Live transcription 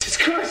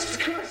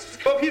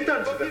What have you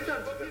done?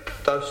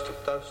 Toast.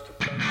 I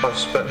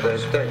spent their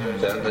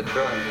dead down the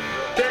drain.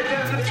 Dead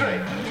down the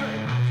drain.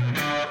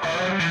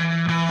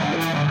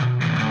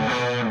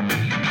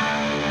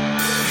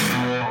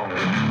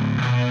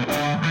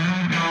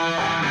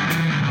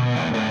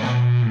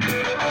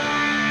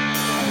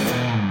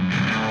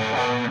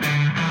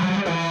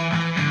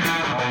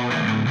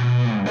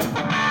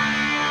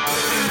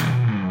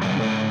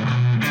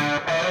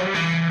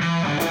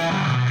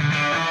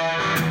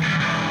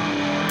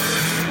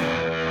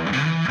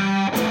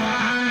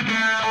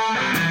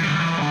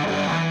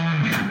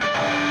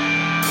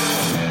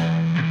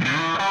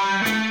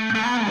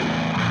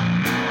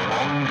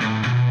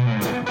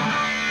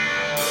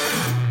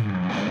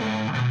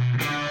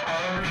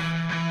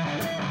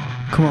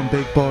 Come on,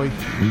 big boy.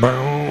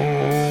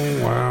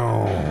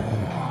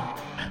 Wow.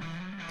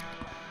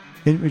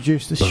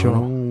 Introduce the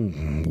show.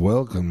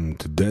 Welcome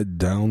to Dead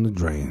Down the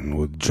Drain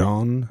with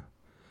John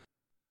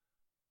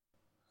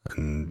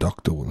and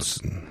Dr.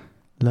 Wilson.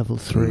 Level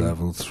 3.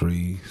 Level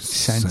 3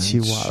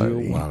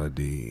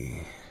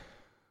 Sensuality.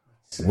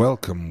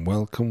 Welcome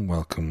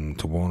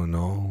to one and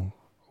all.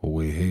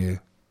 We're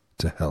here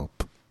to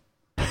help.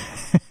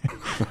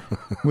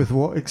 With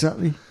what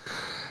exactly?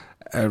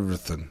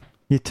 Everything.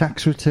 Your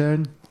tax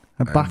return,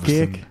 a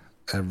backache.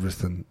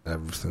 Everything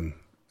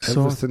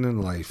So-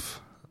 in life.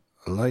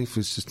 Life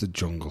is just a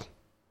jungle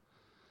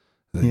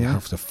that you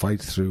have to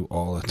fight through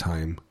all the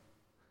time.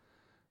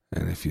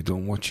 And if you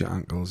don't watch your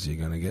ankles, you're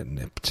going to get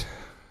nipped.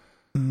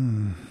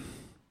 Have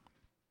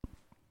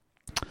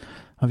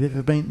you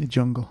ever been to the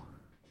jungle?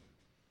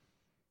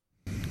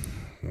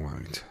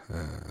 Right.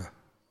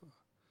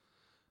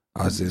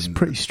 It's a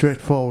pretty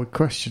straightforward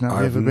question. Have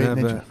you ever been to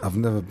the jungle? I've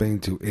never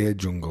been to a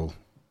jungle,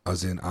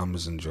 as in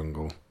Amazon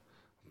jungle,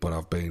 but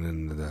I've been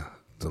in the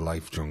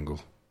life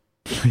jungle.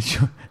 Is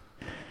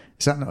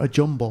that not a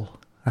jumble?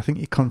 I think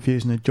you're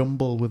confusing a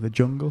jumble with a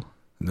jungle.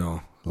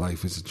 No,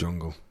 life is a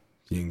jungle.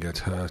 You can get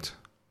hurt,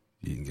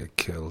 you can get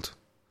killed,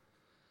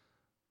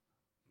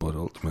 but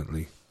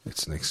ultimately,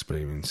 it's an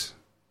experience.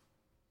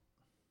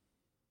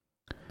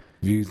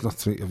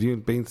 Have you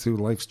been through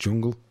life's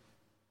jungle?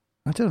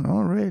 I don't know,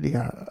 really.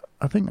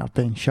 I think I've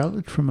been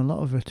sheltered from a lot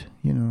of it,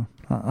 you know.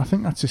 I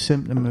think that's a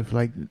symptom of,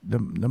 like, the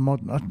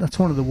modern... That's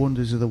one of the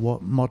wonders of the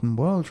modern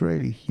world,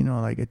 really. You know,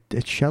 like,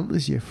 it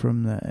shelters you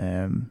from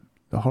the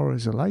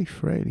horrors of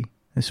life, really,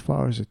 as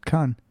far as it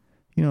can.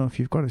 You know, if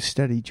you've got a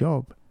steady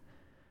job,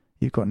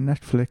 you've got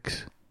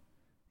Netflix,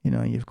 you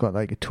know, you've got,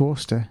 like, a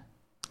toaster.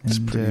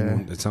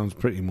 It sounds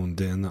pretty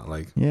mundane, that,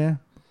 like... Yeah.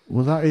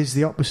 Well, that is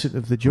the opposite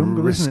of the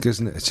jungle,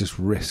 isn't it? It's just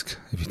risk.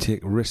 If you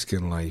take a risk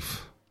in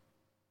life,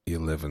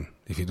 you're living.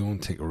 If you don't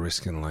take a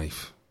risk in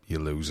life, you're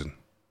losing.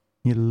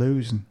 You're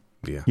losing.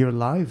 Yeah. You're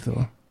alive,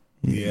 though.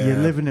 Yeah. You're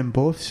living in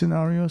both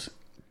scenarios.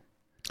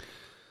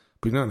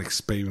 But you're not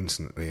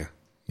experiencing it there.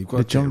 You've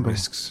got to take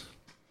risks.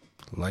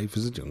 Life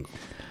is a jungle.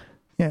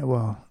 Yeah,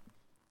 well,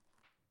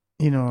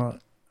 you know,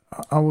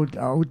 I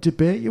would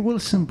debate you,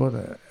 Wilson,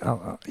 but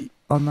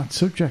on that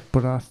subject.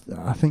 But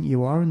I think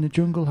you are in the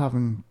jungle,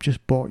 having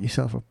just bought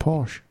yourself a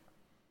Porsche.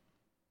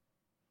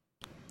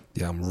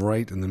 Yeah, I'm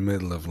right in the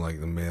middle of, like,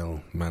 the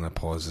male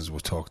menopause, as we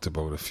talked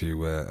about a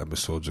few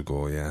episodes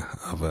ago. Yeah,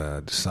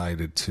 I've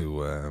decided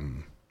to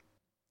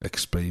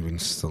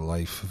experience the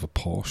life of a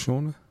Porsche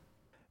owner.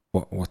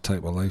 What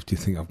type of life do you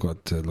think I've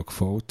got to look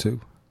forward to?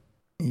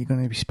 You're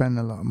going to be spending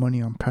a lot of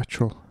money on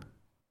petrol.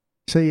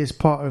 See, as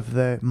part of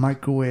the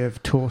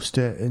microwave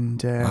toaster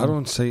and... I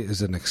don't see it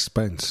as an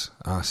expense.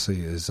 I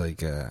see it as,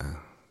 like, a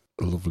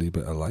lovely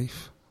bit of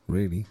life,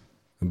 really.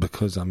 And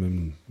because I'm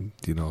in,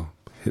 you know,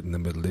 hitting the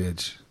middle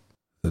age,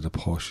 that a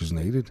Porsche is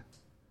needed.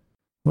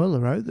 Well,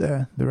 they're out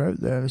there.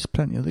 There's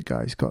plenty of other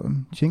guys got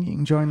them. Do you think you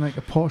can join, like,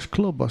 a Porsche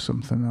club or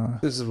something? Or?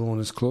 This is the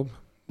Owners Club.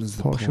 This is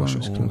the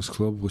Porsche Owners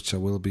Club, which I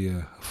will be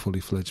a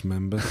fully fledged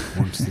member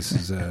once this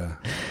is...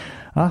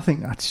 I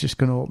think that's just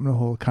going to open a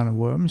whole can of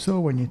worms, though,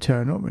 when you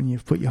turn up and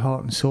you've put your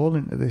heart and soul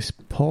into this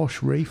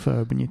Porsche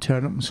refurb and you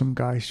turn up and some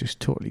guy's just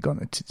totally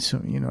gone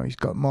to, you know, he's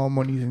got more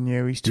money than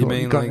you, he's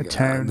totally gone to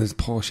town. There's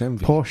Porsche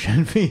envy. Porsche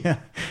envy,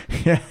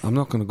 yeah. I'm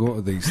not going to go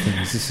to these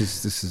things. This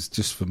is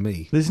just for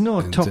me. There's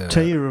no top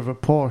tier of a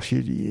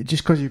Porsche.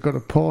 Just because you've got a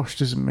Porsche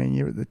doesn't mean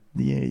you're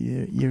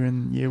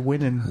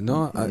winning.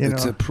 No,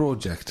 it's a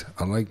project.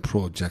 I like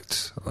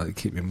projects. I like to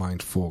keep my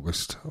mind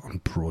focused on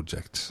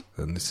projects,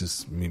 and this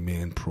is my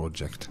main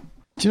project.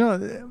 Do you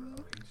know,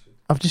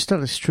 I've just had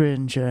a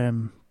strange,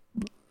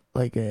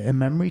 like a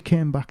memory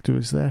came back to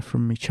us there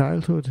from my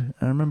childhood.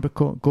 I remember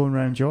going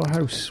around your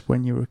house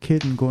when you were a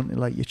kid and going to,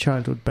 like, your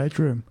childhood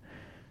bedroom.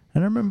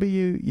 And I remember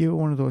you were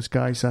one of those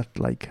guys that,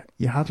 like,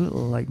 you had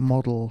little, like,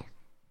 model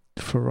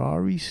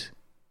Ferraris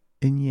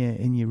in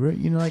your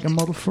room, you know, like a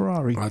model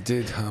Ferrari. I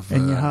did have,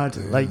 and you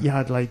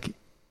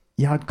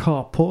had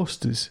car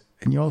posters,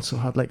 and you also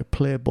had, like, a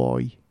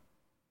Playboy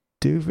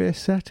duvet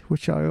set,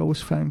 which I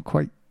always found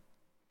quite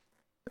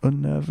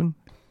unnerving.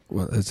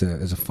 Well, as a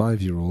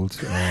 5-year-old,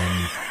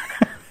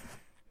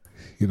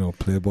 you know,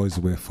 Playboy's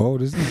the way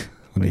forward, isn't it?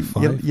 when you're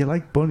 5. You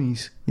like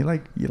bunnies. You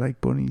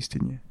like bunnies,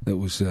 didn't you? It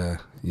was,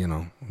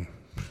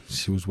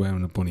 she was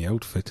wearing a bunny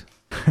outfit.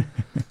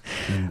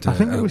 And I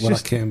think it was when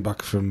just... I came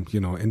back from,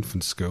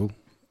 infant school,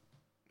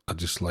 I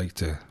just liked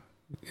to,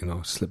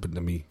 slip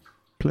into me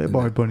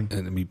Playboy bunny.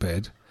 Into me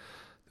bed.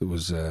 It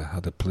was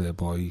had a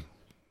Playboy,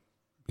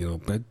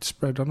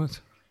 bedspread on it.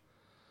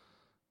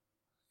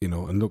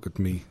 And look at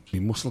me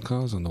muscle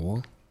cars on the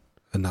wall,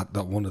 and that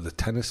one of the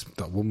tennis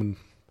player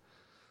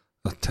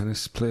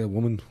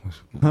woman.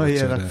 Oh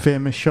yeah, that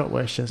famous shot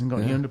where she hasn't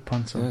got any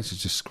underpants on. Yeah,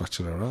 she's just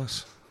scratching her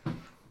ass.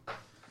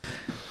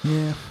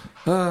 Yeah.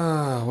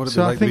 Would it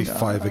be like me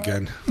 5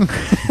 again?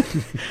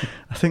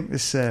 I think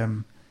this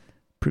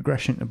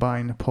progression to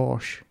buying a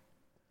Porsche.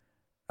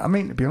 I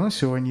mean, to be honest,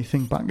 so when you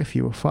think back, if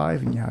you were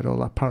 5 and you had all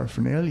that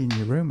paraphernalia in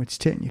your room, it's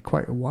taken you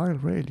quite a while,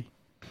 really,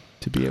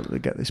 to be able to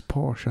get this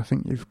Porsche. I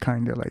think you've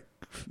kind of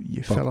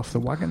fell off the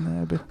wagon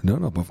there a bit. No,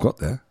 but I've got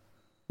there.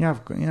 Yeah,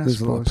 I've got. Yeah,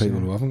 there's a lot of people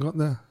who haven't got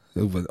there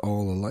over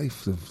all their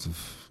life.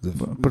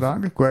 But I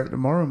could go out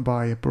tomorrow and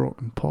buy a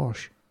broken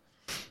Porsche.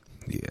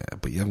 Yeah,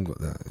 but you haven't got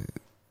that.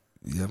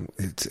 You haven't.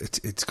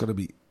 It's got to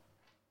be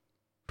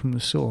from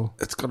the soul.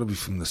 It's got to be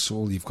from the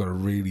soul. You've got to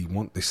really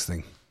want this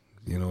thing.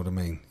 You know what I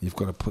mean? You've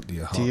got to put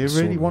your heart. Do you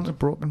really want a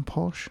broken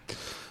Porsche?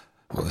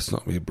 Well, it's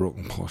not me a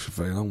broken Porsche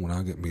for very long when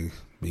I get me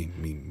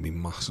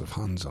massive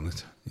hands on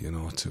it,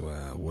 to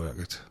work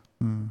it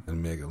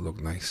and make it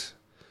look nice.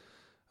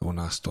 And when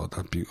I start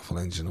that beautiful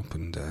engine up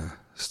and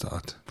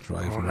start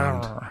driving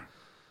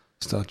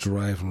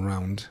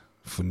around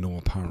for no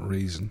apparent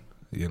reason,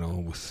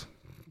 with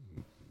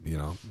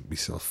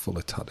myself full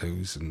of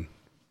tattoos and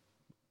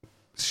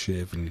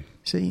shaven,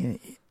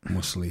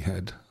 muscly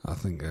head, I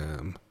think.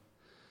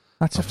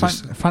 That's a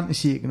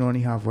fantasy you can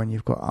only have when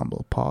you've got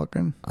ample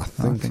parking. I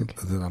think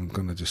that I'm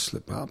gonna just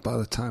slip out. By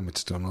the time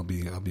it's done, I'll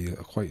be at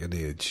quite an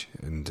age,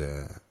 and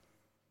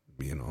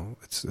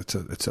it's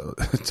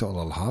all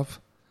I'll have.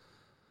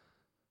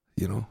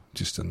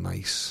 Just a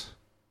nice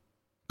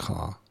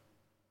car,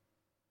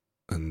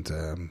 and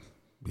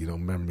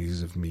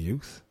memories of my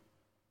youth.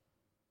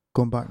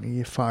 Going back to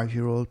your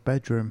 5-year-old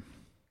bedroom.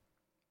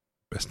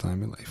 Best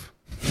time in life.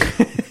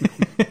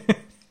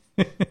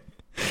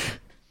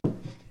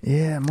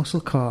 Yeah,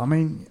 muscle car. I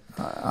mean,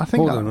 I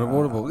think... Hold on,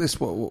 what about this?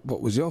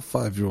 What was your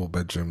 5-year-old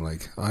bedroom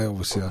like? I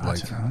obviously had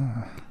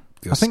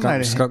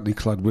scantily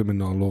clad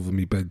women all over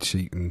me bed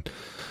sheet and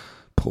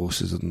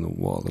posters on the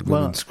wall of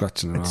women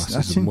scratching their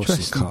asses and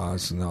muscle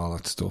cars and all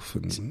that stuff.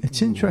 And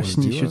it's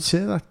interesting you should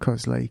say that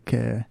because, I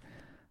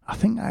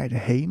think I had a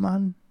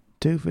He-Man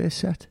duvet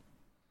set.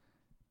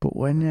 But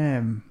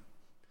when...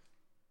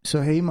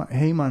 So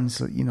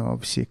He-Man's,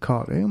 obviously a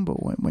cartoon, but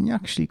when you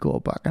actually go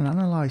back and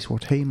analyse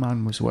what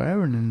He-Man was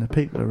wearing and the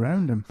people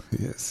around him...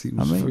 Yes, he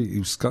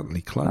was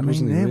scantily clad,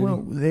 wasn't he?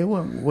 They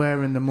weren't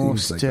wearing the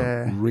most... He was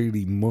a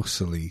really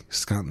muscly,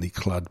 scantily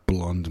clad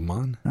blonde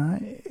man.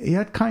 He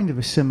had kind of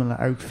a similar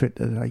outfit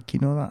to,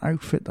 that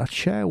outfit that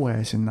Cher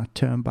wears in that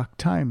Turn Back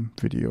Time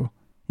video.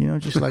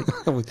 Just like...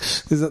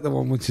 Is that the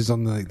one which is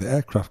on the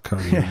aircraft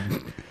carrier? Yeah.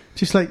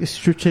 Just like a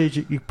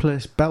strategically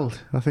placed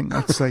belt. I think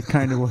that's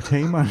kind of what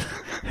He-Man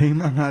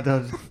had,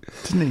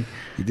 didn't he?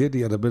 He did.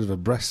 He had a bit of a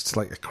breast,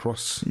 like a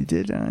cross. He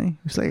did, It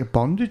was like a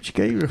bondage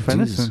gear, if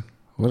anything.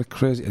 What a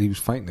crazy... And he was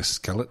fighting a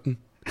skeleton.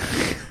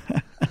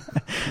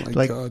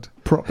 My God.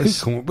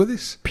 Who's come up with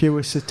this?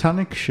 Pure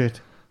satanic shit.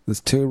 There's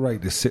 2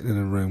 writers sitting in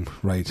a room,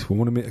 right? We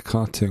want to make a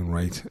cartoon,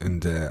 right?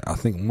 And I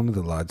think one of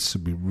the lads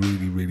should be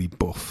really, really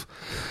buff.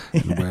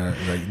 And wear,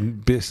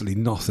 basically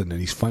nothing, and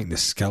he's fighting a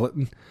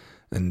skeleton.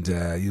 And,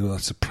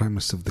 that's the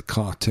premise of the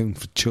cartoon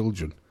for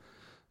children.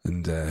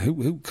 And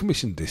who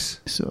commissioned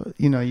this? So,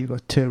 you've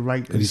got 2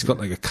 writers. And he's got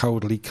a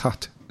cowardly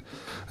cat.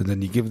 And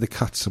then you give the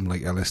cat some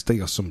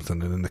LSD or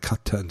something, and then the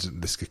cat turns into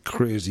this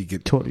crazy,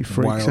 totally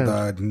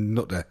wild-eyed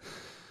nutter.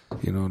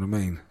 You know what I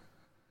mean?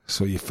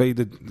 So you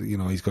feed it,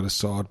 he's got a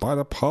sword by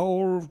the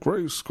power of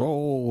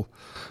Grayskull.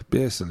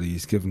 Basically,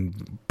 he's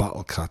given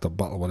Battle Cat or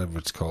Battle whatever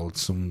it's called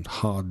some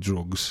hard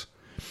drugs,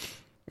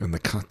 and the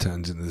cat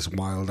turns into this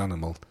wild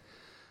animal.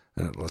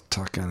 And it'll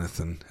attack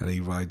anything, and he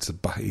rides the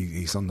back.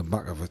 He's on the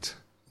back of it,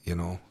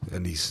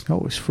 and he's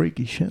it's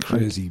freaky shit,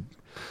 crazy.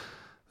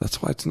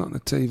 That's why it's not on the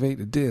TV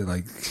today.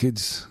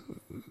 Kids,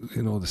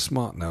 they're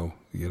smart now.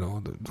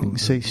 You can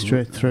see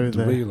straight through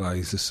the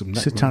realise there's some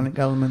satanic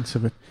elements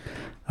of it.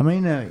 I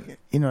mean,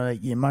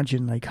 you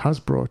imagine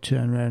Hasbro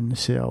turn around and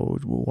say, "Oh,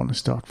 we want to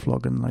start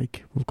flogging.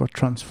 We've got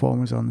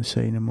Transformers on the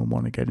scene, and we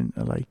want to get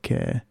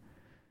into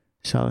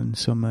selling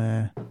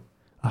some."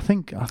 I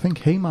think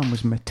He-Man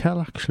was Mattel,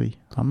 actually.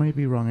 I may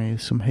be wrong here.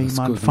 Some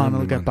He-Man fan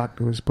will get back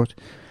to us, but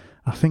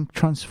I think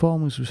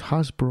Transformers was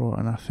Hasbro,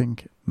 and I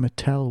think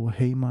Mattel were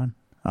He-Man.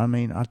 I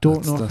mean, I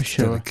don't know for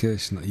sure. That's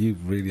dedication that you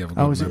really have a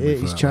good I was an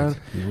 80s child.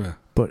 You were.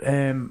 But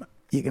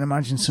you can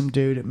imagine some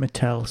dude at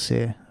Mattel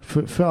say,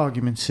 for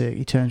argument's sake,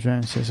 he turns around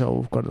and says,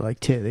 "Oh, we've got to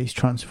take these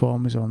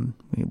Transformers on.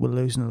 We're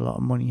losing a lot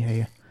of money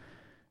here."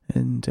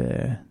 And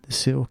they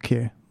say,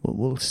 "Okay,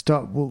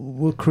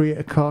 we'll create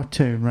a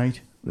cartoon,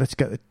 right? Let's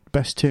get the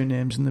best 2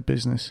 names in the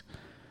business.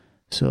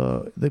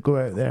 So they go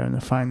out there and they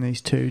find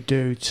these two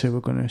dudes who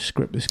are going to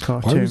script this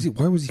cartoon.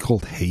 Why was he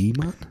called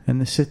He-Man?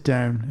 And they sit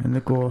down and they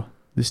go,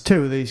 there's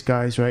two of these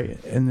guys,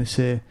 right? And they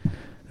say,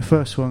 the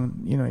first one,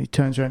 you know, he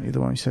turns around to the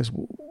other one, he says,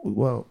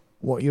 well,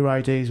 what are your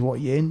ideas, what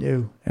are you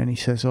into? And he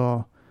says,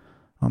 oh,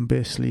 I'm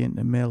basically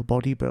into male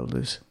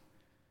bodybuilders.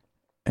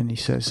 And he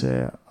says,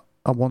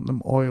 I want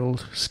them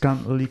oiled,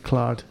 scantily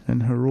clad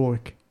and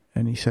heroic.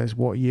 And he says,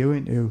 what are you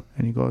into?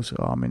 And he goes,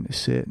 oh, I'm into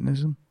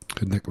Satanism.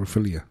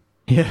 Necrophilia.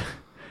 Yeah.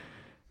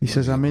 He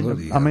says, I'm in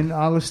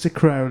Aleister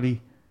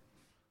Crowley,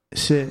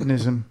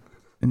 Satanism,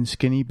 and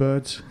skinny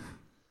birds.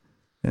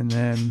 And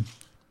then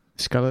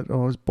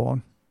Skeletor is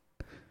born.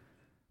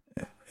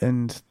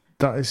 And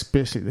that is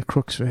basically the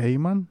crux for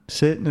He-Man.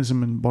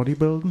 Satanism and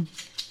bodybuilding.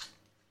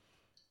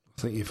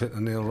 I think you've hit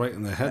the nail right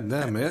in the head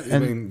there, mate.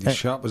 You're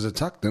sharp as a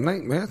tack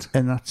tonight, mate.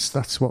 And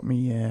that's what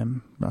me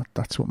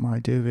that's what my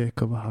duvet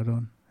cover had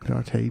on.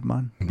 That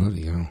He-Man.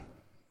 Bloody hell.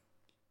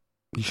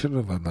 You should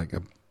have had like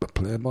a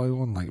Playboy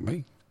one like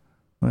me.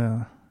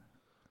 Well,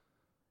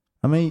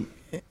 I mean,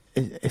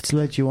 it's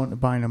led you on to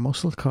buying a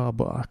muscle car,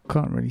 but I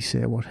can't really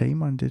say what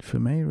He-Man did for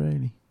me,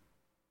 really.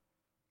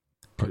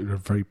 But you're a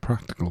very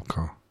practical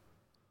car.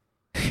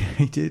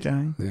 He did,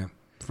 eh? Yeah,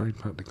 very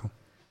practical.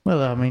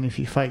 Well, I mean, if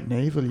you're fighting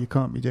evil, you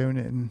can't be doing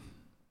it in,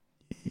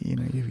 you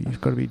know,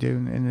 you've got to be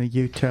doing it in a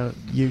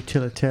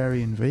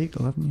utilitarian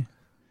vehicle, haven't you?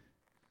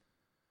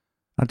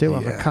 I do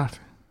have a cat.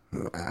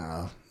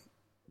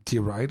 Do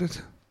you ride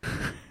it?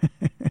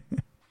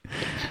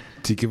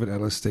 Do you give it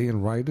LSD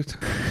and ride it?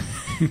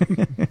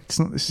 It's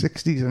not the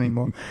 60s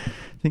anymore.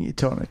 I think you're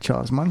talking to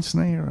Charles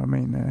Manson here. I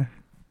mean,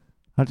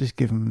 I just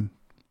give him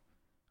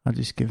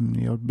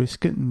the odd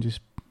biscuit and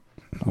just.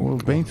 Oh,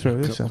 we've been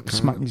through this. I've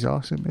smacked his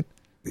arse a bit.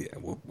 Yeah,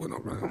 we're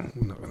not gonna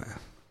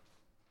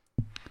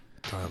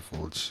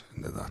divulge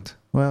into that.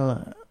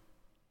 Well,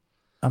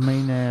 I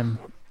mean,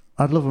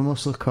 I'd love a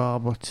muscle car,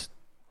 but.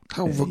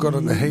 How have we got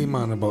on the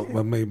He-Man about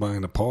me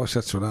buying a Porsche?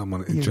 That's what I'm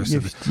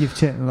interested in. You've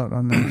taken a lot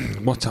on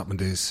that. What's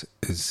happened is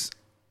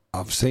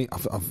I've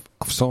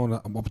saw an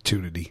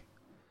opportunity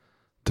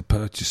to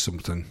purchase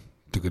something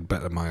that could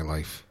better my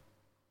life,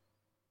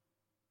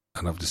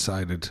 and I've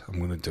decided I'm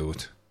going to do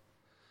it.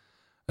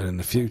 And in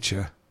the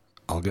future,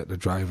 I'll get to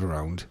drive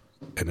around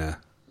in a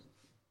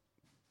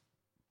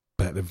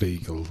better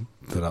vehicle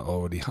that I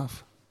already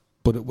have,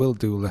 but it will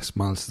do less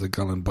miles to the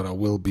gallon. But I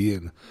will be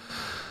in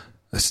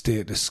a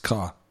status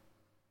car.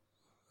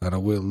 And I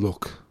will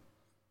look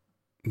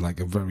like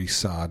a very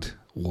sad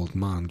old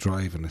man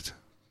driving it.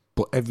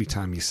 But every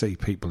time you see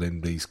people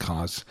in these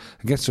cars,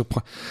 it gets to a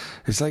point.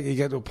 It's like you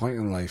get to a point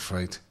in life,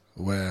 right,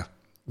 where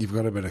you've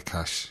got a bit of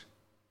cash,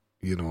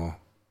 you know,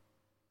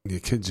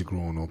 your kids are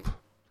growing up,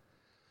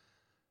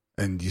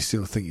 and you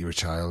still think you're a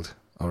child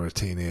or a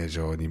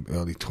teenager or in your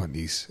early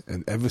 20s,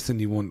 and everything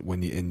you want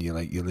when you're in your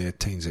late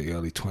teens or your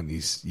early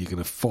 20s, you can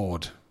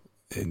afford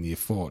in your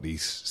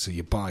 40s, so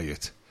you buy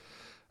it,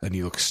 and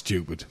you look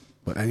stupid.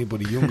 But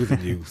anybody younger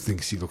than you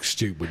thinks you look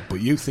stupid, but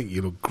you think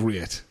you look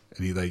great,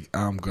 and you're like,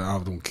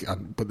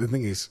 but the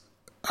thing is,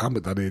 I'm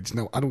at that age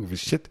now, I don't give a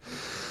shit.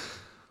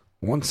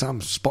 Once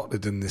I'm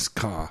spotted in this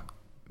car,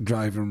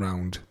 driving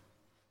around,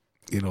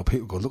 you know,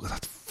 people go, look at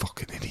that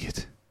fucking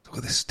idiot. Look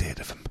at the state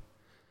of him.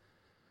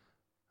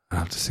 And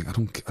I have to think,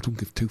 I don't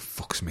give two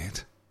fucks,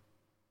 mate.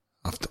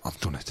 I've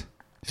done it.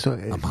 So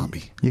I'm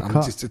happy.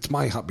 It's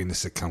my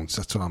happiness that counts.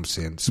 That's what I'm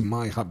saying. It's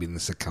my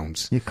happiness that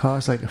counts. Your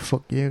car's like a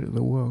fuck you to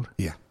the world.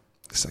 Yeah.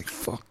 It's like,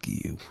 fuck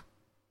you.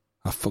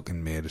 I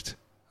fucking made it.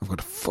 I've got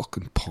a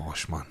fucking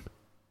Porsche, man.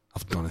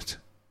 I've done it.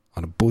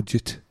 On a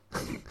budget.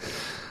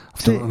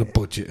 I've done it on a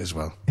budget as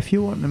well. If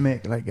you want to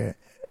make like a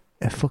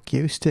fuck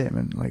you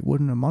statement, like,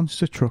 wouldn't a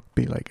monster truck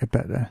be like a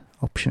better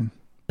option?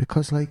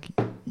 Because like,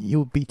 you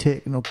would be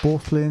taking up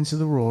both lanes of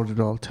the road at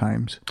all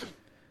times.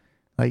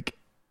 Like,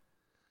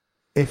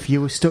 if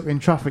you were stuck in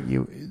traffic,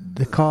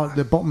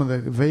 the bottom of the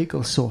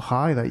vehicle is so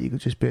high that you could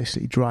just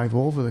basically drive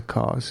over the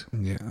cars.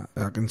 Yeah,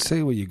 I can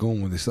see where you're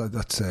going with this.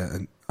 That's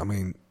I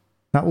mean,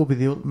 that would be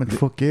the ultimate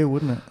fuck you,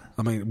 wouldn't it?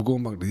 I mean, we're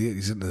going back to the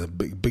 80s into the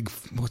big.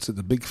 What's it?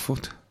 The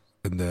Bigfoot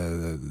and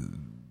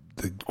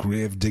the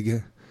grave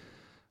digger,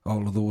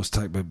 all of those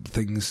type of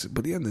things. But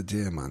at the end of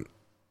the day, man,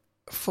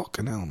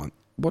 fucking hell, man,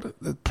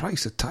 the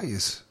price of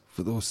tyres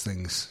for those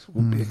things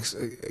would be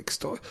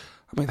extorted.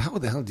 I mean, how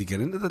the hell do you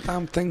get into the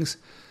damn things?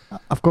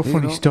 I've got a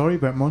funny story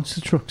about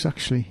monster trucks,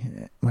 actually.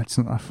 Well, it's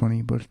not that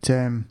funny, but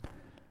you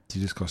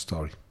just got a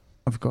story.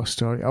 I've got a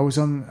story. I was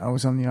on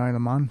the Isle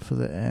of Man for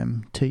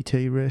the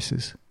TT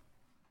races.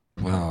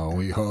 Wow,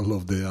 we all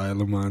love the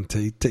Isle of Man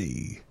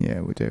TT. Yeah,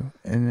 we do.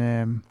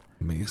 And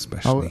me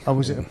especially. I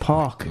was at a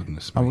park.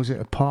 I was at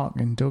a park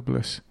in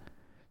Douglas,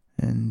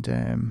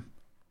 and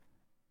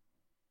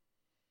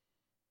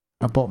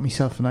I bought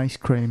myself an ice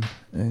cream,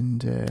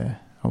 and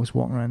I was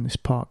walking around this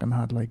park and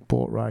had like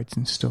boat rides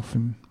and stuff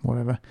and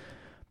whatever.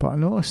 But I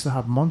noticed they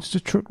had monster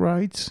truck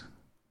rides.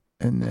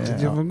 And did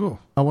you ever go?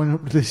 I went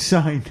up to this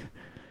sign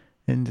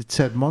and it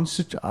said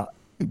monster. Got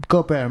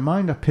to bear in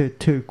mind, I paid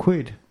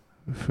 £2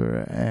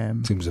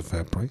 for seems a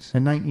fair price. A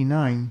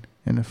 99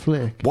 in a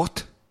flake,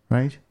 What?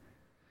 right?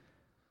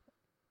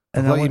 I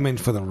And thought you went- meant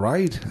for the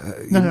ride.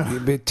 No. You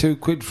paid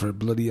 £2 for a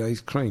bloody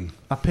ice cream.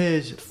 I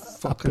paid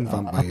Fucking I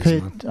vampires,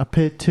 paid man. I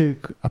paid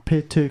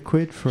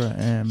 £2 for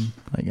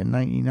like a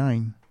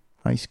 99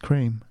 ice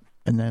cream,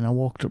 and then I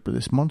walked up to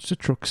this monster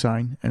truck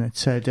sign, and it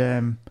said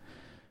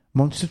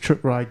monster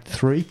truck ride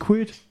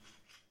 £3.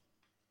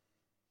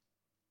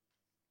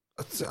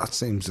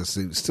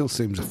 It still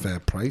seems a fair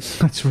price.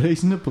 That's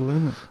reasonable,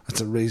 isn't it?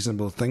 That's a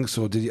reasonable thing.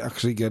 So, did you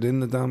actually get in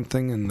the damn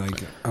thing? And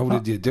like, how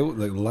did you do it?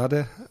 Like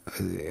ladder?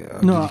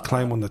 Did you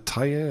climb on the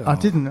tyre? I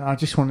didn't. I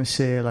just want to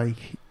say, like,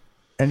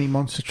 any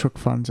monster truck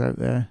fans out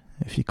there,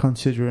 if you're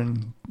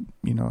considering,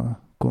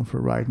 going for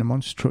a ride in a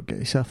monster truck, get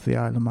yourself the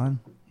Isle of Man.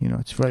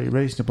 It's very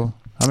reasonable.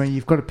 I mean,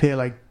 you've got to pay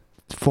like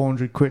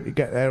 £400 to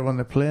get there on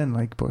the plane,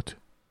 like, but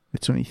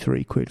it's only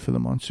 £3 for the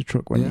monster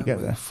truck when you get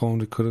there.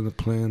 £400 on the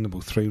plane,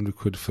 about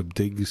 £300 for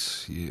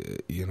digs.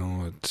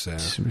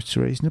 It's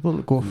reasonable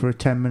to go for a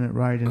 10-minute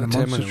ride in a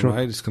monster 10-minute truck.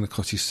 ride. It's going to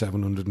cost you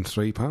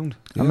 £703.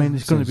 I mean,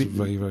 it's going to be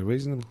very, very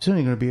reasonable. It's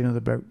only going to be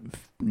another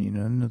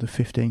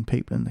 15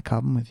 people in the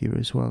cabin with you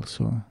as well.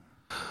 So,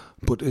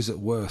 but is it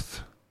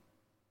worth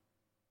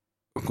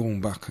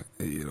going back?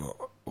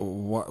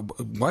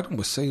 Why don't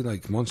we say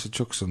like monster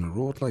trucks on the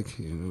road? Like,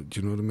 do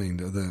you know what I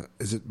mean?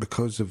 Is it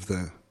because of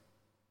the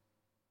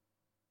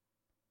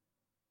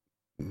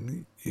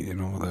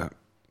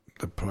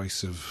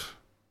price of,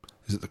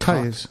 is it the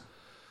tyres?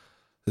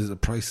 Is it the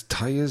price of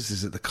tyres?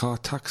 Is it the car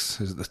tax?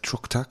 Is it the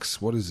truck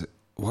tax? What is it?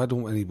 Why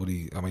don't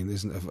anybody? I mean,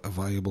 isn't it a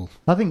viable?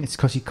 I think it's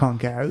because you can't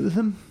get out of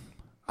them.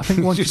 I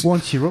think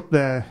once you're up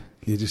there,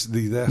 you're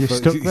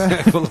stuck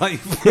there for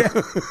life.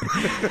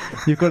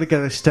 You've got to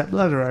get a step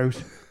ladder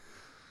out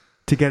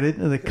to get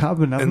into the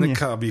cabin. In the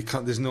cab, you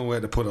can't. There's nowhere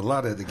to put a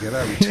ladder to get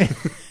out.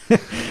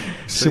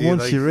 So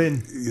once you're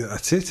in,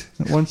 that's it.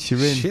 Once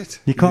you're in, shit,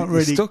 you can't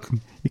really stuck.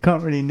 You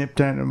can't really nip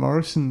down to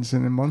Morrison's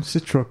in a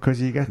monster truck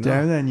because you get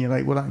down there and you're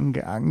like, well, I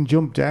can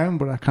jump down,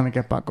 but I can't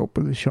get back up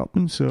with the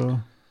shopping. So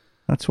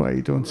that's why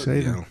you don't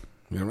say that.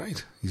 You're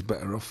right. He's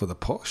better off with a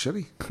Porsche, isn't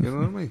he? You know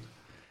what I mean?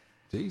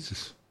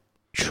 Jesus.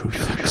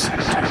 Truth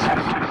accepted.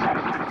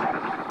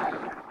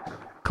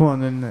 Come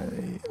on,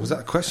 then. Was that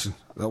a question?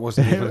 That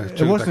wasn't even a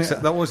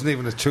truth. That wasn't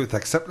even a truth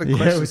accepted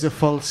question. Yeah, it was a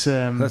false.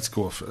 Let's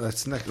go for it.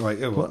 That's next. Right.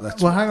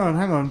 Well, hang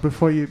on.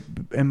 Before you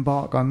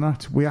embark on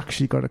that, we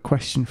actually got a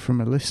question from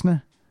a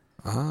listener.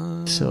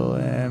 So,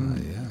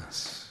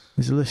 yes,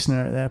 there's a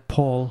listener out there,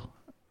 Paul.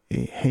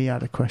 He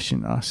had a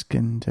question to ask,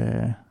 and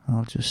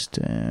I'll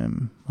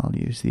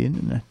use the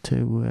internet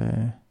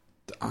to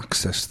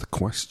access the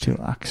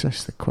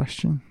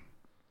question.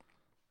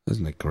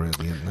 Isn't it great,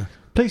 the internet?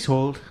 Please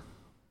hold.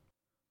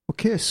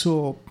 Okay,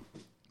 so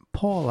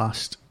Paul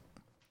asked,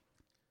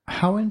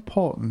 how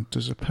important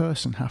does a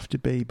person have to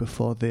be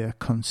before they are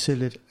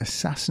considered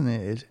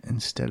assassinated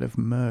instead of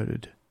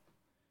murdered?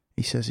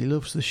 He says he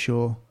loves the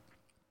show,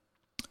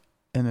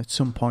 and at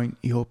some point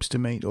he hopes to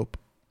meet up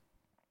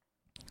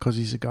because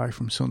he's a guy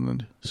from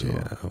Sunderland. So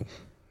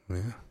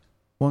yeah.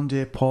 One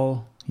day,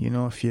 Paul,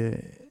 if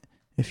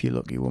you're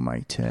lucky, we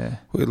might.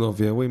 We love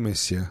you. We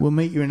miss you. We'll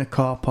meet you in a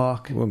car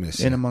park. We'll miss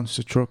you in a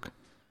monster truck.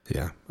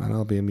 Yeah, and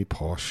I'll be in my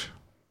Porsche.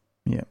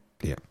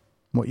 Yeah.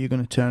 What you're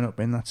going to turn up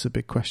in, that's the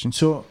big question.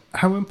 So,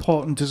 how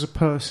important does a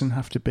person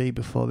have to be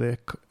before they're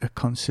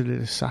considered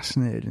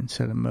assassinated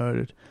instead of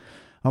murdered?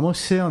 I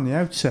must say on the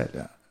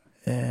outset,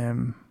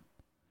 it's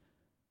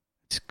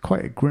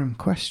quite a grim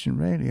question,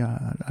 really.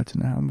 I don't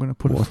know how I'm going to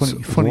put a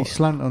funny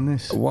slant on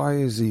this. Why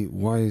is he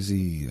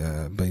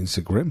being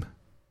so grim?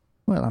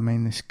 Well, I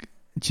mean,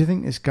 do you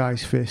think this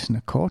guy's facing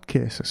a court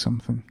case or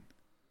something?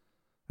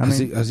 Has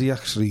he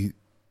actually...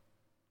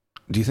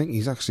 Do you think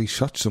he's actually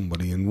shot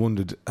somebody and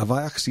wondered, have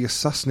I actually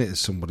assassinated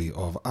somebody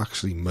or have I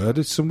actually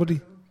murdered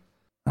somebody?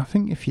 I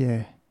think if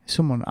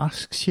someone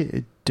asks you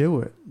to do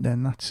it,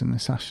 then that's an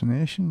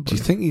assassination. Do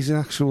you think he's an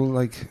actual,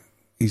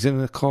 he's in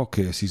a court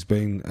case, he's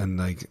been,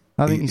 and I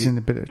think he's in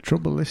a bit of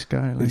trouble, this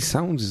guy. He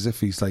sounds as if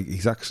he's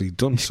actually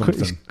done something.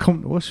 He's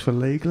come to us for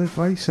legal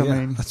advice. I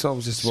mean, that's what I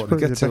was just about to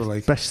get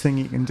to. Best thing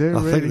you can do,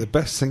 I think the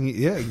best thing,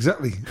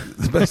 exactly.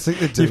 The best thing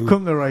to do. You've come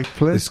to the right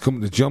place. Is come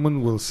to John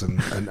and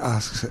Wilson and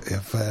ask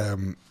if,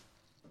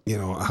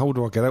 how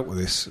do I get out of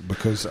this?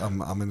 Because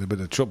I'm in a bit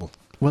of trouble.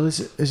 Well,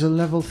 as a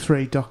level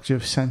 3 doctor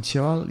of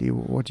sensuality,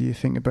 what do you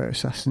think about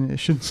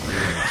assassinations?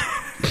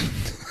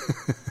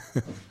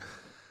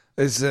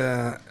 Is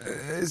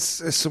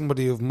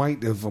somebody who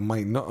might have or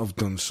might not have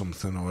done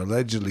something or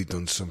allegedly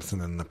done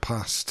something in the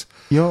past.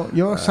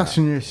 Your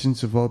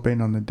assassinations have all been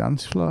on the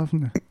dance floor,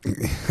 haven't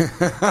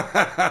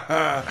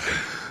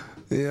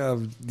they?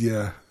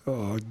 Yeah.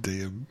 Oh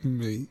dear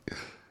me.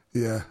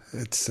 Yeah,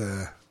 it's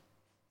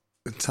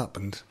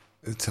happened.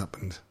 It's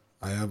happened.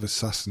 I have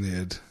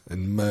assassinated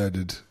and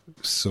murdered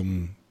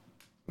some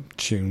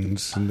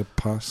tunes in the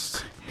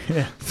past.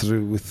 Yeah.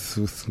 Through with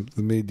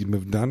the medium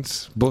of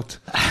dance, but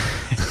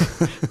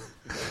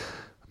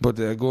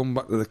going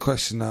back to the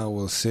question now,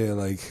 we'll say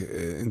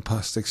in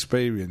past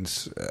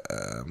experience,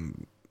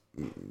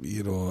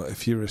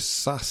 if you're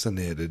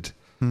assassinated,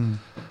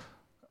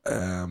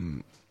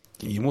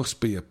 you must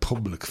be a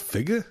public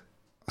figure,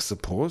 I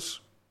suppose.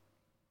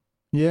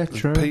 Yeah,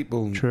 true.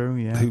 People, True,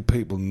 yeah. who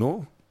people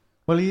know.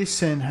 Well, he is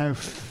saying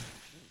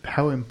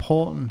how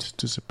important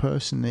does a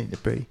person need to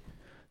be?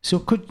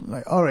 So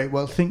all right,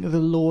 well, think of the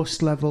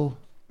lowest level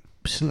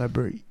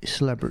celebrity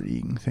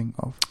you can think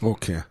of.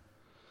 Okay.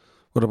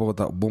 What about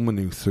that woman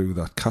who threw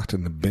that cat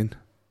in the bin?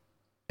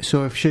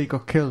 So if she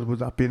got killed, would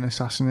that be an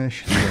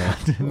assassination? Yeah.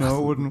 No,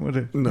 it wouldn't, would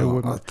it? No, It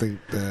wouldn't. I think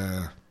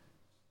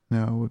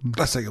No, it wouldn't.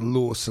 that's like a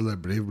low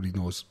celebrity. Everybody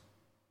knows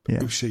Yeah.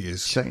 who she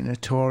is. She's like a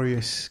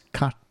notorious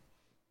cat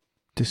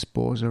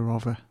disposer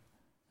of her.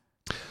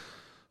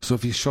 So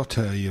if you shot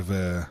her, you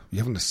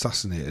haven't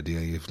assassinated her.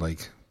 You've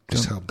like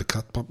just helped the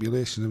cat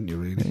population, haven't you?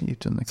 Really? Yeah, you've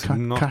done the To cat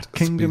not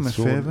kingdom be a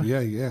thrown- favour. Yeah,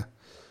 yeah.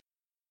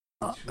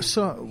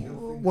 So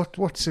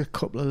what's a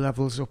couple of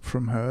levels up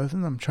from her?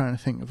 Then I'm trying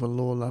to think of a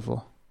low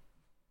level.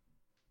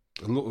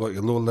 It looked like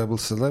a low-level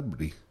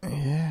celebrity.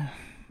 Yeah.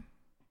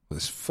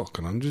 There's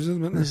fucking hundreds of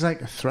them, isn't There's there?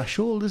 like a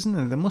threshold, isn't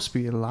there? There must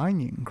be a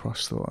line you can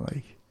cross, though. Like,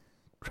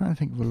 I'm trying to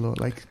think of a lot.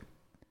 Like,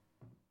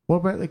 what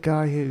about the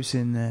guy who's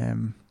in?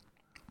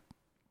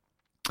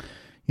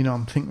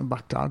 I'm thinking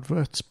back to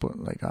adverts, but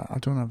like I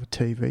don't have a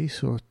TV,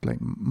 so like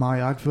my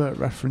advert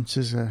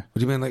references are. What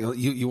do you mean? Like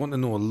you want to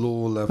know a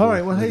low-level? All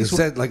right, well, here's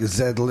like a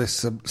Z-list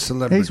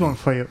celebrity. Here's one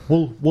for you.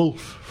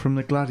 Wolf from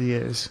the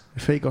Gladiators.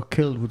 If he got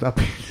killed, would that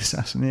be an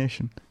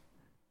assassination?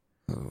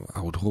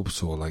 I would hope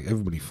so. Like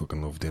everybody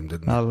fucking loved him,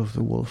 didn't they? I love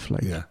the wolf.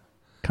 Like, Yeah.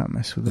 can't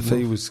mess with the If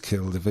wolf. he was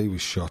killed, if he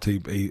was shot,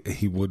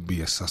 he would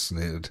be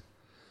assassinated.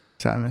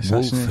 Is that an Wolf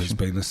assassination? has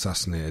been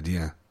assassinated.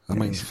 Yeah. I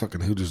mean, Yes.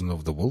 fucking who doesn't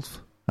love the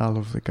wolf? I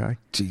love the guy.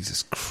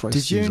 Jesus Christ!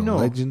 Did you he's know? a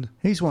legend.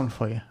 Here's one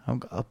for you.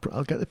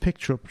 I'll get the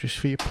picture up just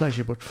for your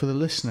pleasure, but for the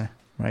listener,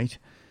 right?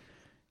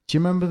 Do you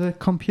remember the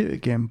computer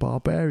game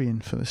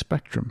Barbarian for the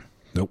Spectrum?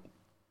 Nope.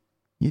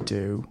 You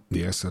do.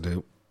 Yes, I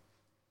do.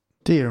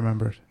 Do you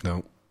remember it?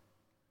 No.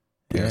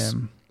 Yes.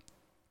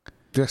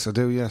 Yes, I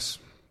do. Yes.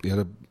 He had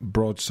a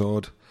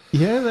broadsword.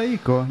 Yeah, there you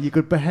go. You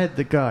could behead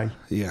the guy.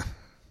 Yeah.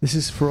 This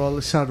is for all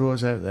the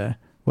sadros out there.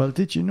 Well,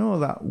 did you know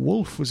that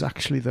Wolf was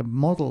actually the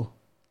model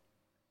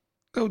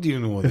How do you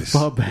know of this?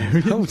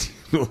 Barbarian? How do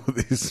you know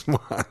this,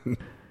 man?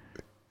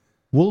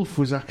 Wolf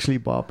was actually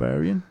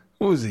Barbarian.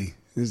 Was he?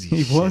 Is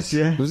he? He was,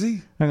 yeah. Was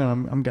he? Hang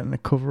on, I'm getting the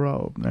cover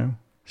art up now.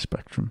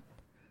 Spectrum.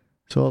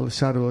 So all the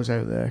sadros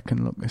out there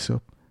can look this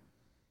up.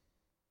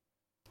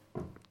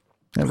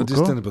 There I we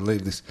just go. didn't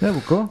believe this. There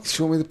we go.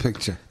 Show me the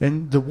picture.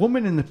 And the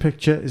woman in the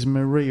picture is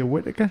Maria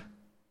Whittaker.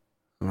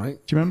 All right.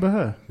 Do you remember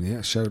her?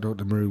 Yeah. Shout out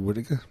to Marie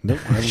Whittaker. Nope.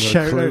 I haven't got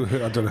Shout a clue.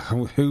 out. I don't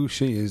know who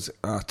she is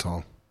at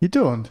all. You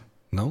don't?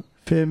 No.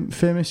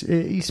 Famous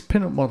 80s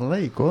pin-up model. There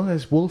you go.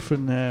 There's Wolf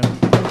and...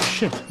 oh,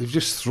 shit. You've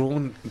just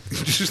thrown.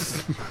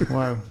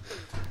 Wow.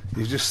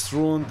 You've just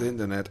thrown the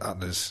internet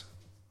at us.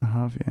 I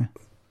have, yeah.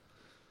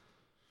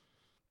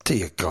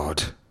 Dear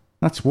God.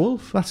 That's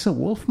Wolf. That's a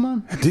wolf,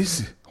 man.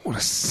 What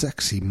a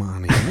sexy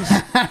man he is.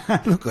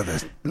 Look at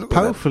this. Look at that.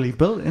 Powerfully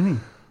built, isn't he?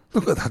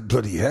 Look at that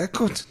bloody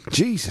haircut.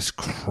 Jesus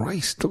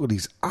Christ. Look at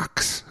his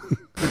axe.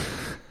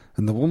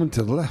 And the woman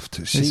to the left,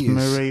 she It's is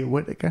Maria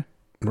Whittaker.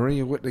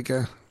 Maria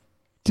Whittaker.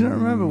 Do you not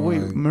remember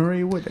My-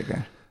 Maria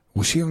Whittaker?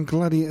 Was she on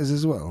Gladiators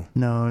as well?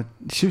 No,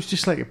 she was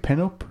just like a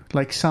pin-up,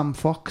 like Sam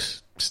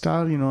Fox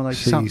style, you know, like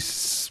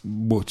She's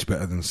much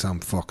better than Sam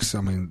Fox.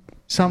 I mean,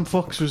 Sam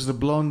Fox was the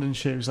blonde and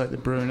she was like the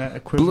brunette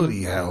equivalent.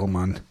 bloody hell,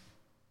 man.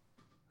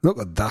 Look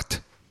at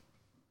that.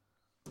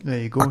 There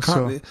you go. I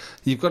So, can't.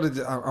 You've got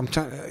to. I'm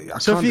trying. I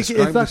so can't if you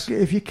describe this.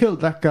 if you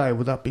killed that guy,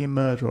 would that be a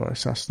murder or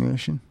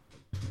assassination?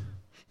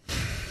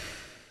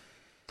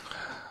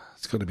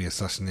 It's got to be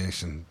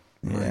assassination.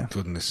 My Yeah.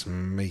 goodness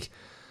me.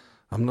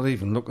 I'm not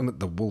even looking at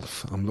the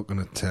wolf. I'm looking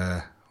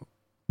at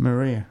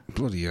Maria.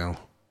 bloody hell.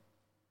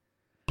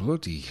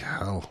 Bloody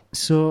hell.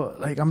 So,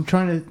 like, I'm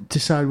trying to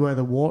decide where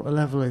the water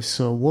level is.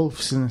 So,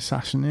 Wolf's an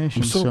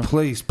assassination. I'm so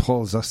pleased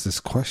Paul's asked this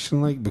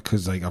question, like,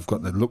 because like I've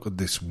got to look at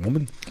this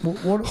woman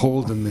what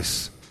holding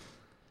this.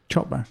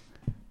 chopper?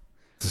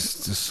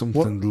 There's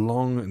something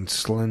long and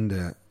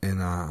slender in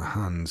her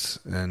hands,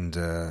 and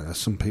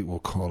some people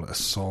call it a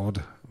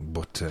sword,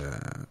 but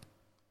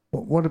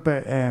What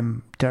about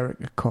Derek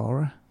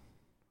Acora?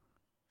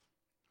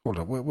 hold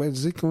on,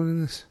 where's it going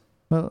in this?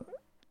 Well,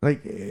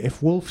 like,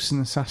 if Wolf's an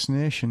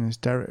assassination, is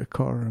Derek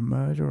Acora a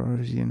murder or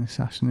is he an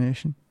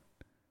assassination?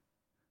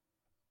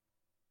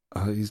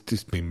 He's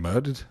just been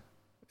murdered.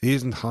 He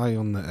isn't high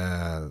on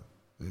the.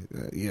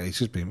 Yeah, he's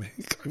just been.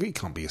 He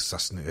can't be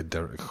assassinated,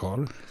 Derek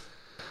Carr.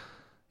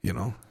 You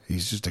know,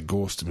 he's just a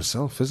ghost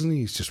himself, isn't he?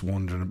 He's just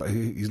wandering about.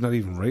 He's not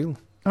even real.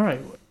 All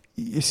right,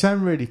 you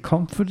sound really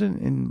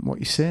confident in what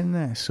you're saying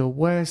there. So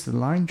where's the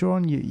line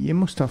drawn? You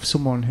must have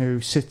someone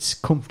who sits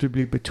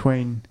comfortably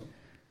between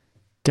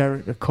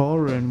Derek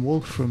Acora and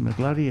Wolf from the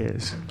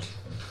Gladiators.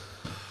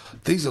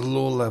 These are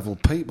low-level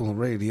people,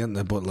 really, aren't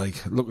they? But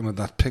like looking at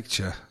that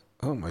picture,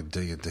 oh my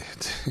dear,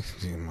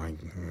 my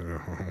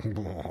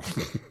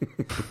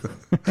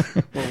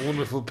what a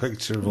wonderful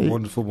picture of a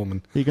wonderful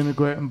woman. You're going to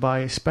go out and buy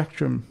a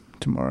Spectrum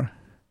tomorrow.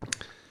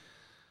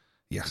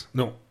 Yes.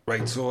 No.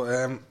 Right. So,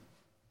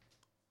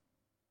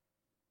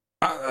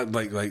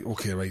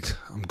 okay, right.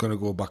 I'm going to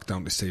go back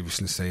down to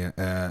seriousness here.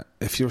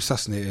 If you're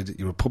assassinated,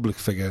 you're a public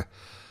figure,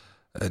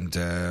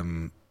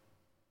 and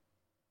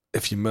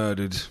if you're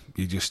murdered,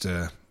 you're just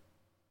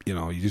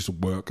you're just a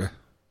worker.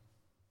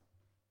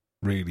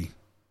 Really.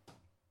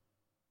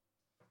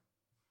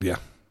 Yeah.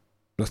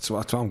 That's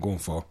what I'm going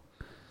for.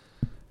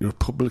 You're a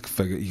public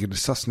figure. You get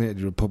assassinated,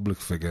 you're a public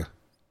figure,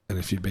 and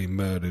if you're being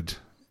murdered,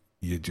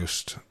 you're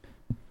just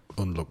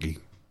unlucky.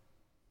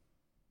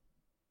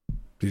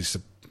 You're just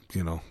a,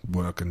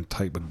 working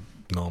type of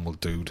normal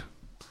dude.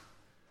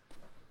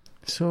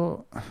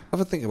 So, have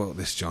a think about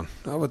this, John.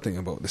 Have a think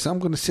about this. I'm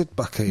going to sit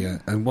back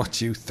here and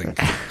watch you think.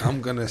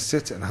 I'm going to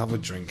sit and have a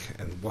drink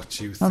and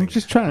watch you think. I'm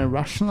just trying to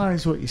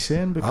rationalise what you're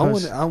saying,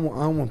 because I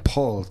want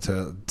Paul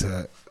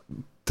to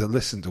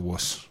listen to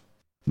us.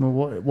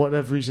 Well,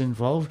 whatever he's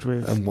involved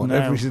with, and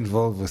whatever he's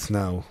involved with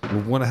now, we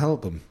want to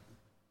help him.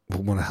 We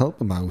want to help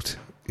him out.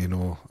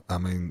 I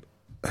mean,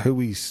 who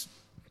he's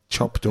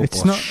chopped up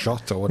or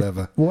shot or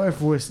whatever.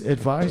 Whatever was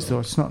advised,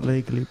 though, it's not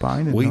legally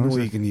binding. We know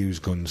he can use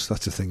guns.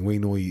 That's the thing. We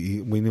know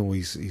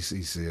he's.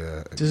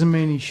 Doesn't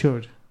mean he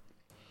should.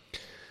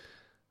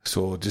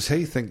 So, does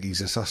he think he's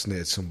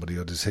assassinated somebody,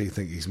 or does he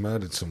think he's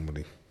murdered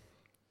somebody?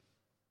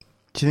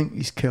 Do you think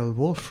he's killed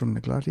Wolf from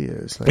the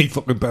Gladiators? He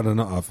fucking better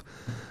not have.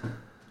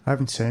 I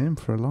haven't seen him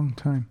for a long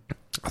time.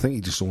 I think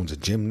he just owns a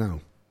gym now.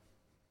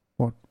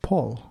 What,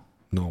 Paul?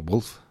 No,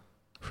 Wolf.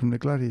 From the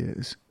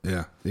Gladiators?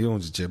 Yeah, he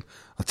owns a gym.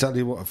 I'll tell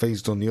you what, if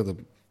he's done the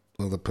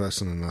other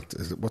person in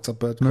that, what's that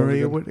bird called?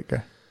 Maria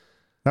Whittaker.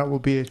 That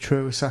would be a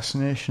true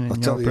assassination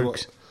in your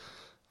books.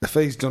 If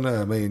he's done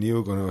her, me and you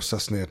are going to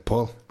assassinate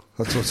Paul.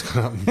 That's what's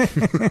going to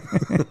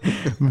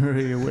happen.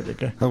 Maria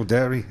Whittaker. How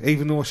dare he?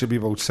 Even though she'll be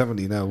about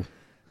 70 now.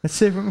 Let's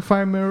see if we can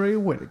find Maria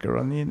Whittaker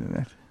on the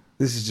internet.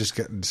 This is just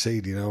getting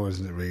seedy now,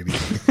 isn't it, really?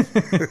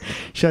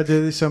 Should I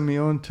do this on my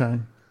own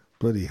time?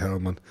 Bloody hell,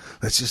 man.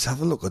 Let's just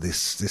have a look at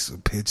this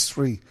page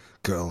 3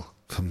 girl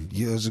from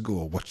years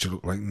ago. What she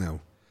look like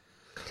now.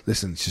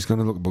 Listen, she's going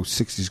to look about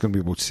 60. She's going to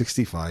be about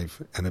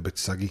 65 and a bit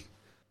saggy.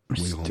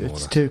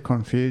 It's too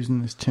confusing.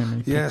 There's too many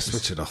pictures. Yeah,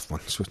 switch it off,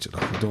 man. Switch it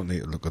off. We don't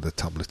need to look at the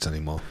tablets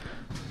anymore.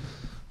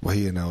 We're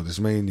here now. There's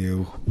me and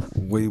you.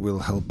 We will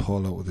help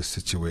Paul out with this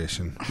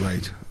situation.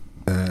 Right.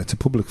 It's a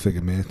public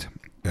figure, mate.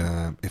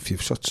 If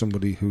you've shot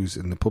somebody who's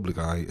in the public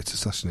eye, it's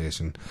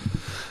assassination.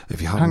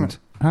 If you haven't...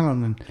 Hang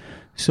on then.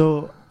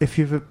 So,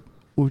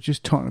 we're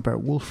just talking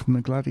about Wolf from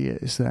the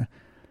Gladiators there.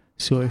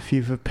 So, if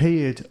you've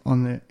appeared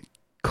on the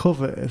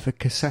cover of a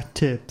cassette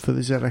tape for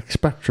the ZX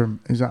Spectrum,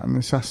 is that an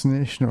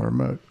assassination or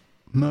a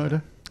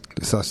murder?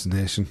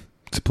 Assassination.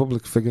 It's a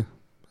public figure.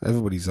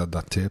 Everybody's had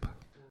that tape.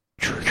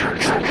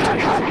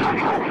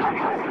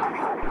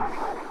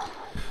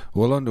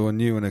 Well, on to a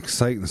new and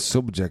exciting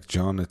subject,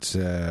 John. It's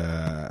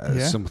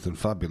something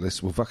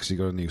fabulous. We've actually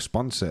got a new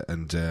sponsor,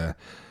 and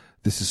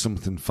this is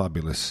something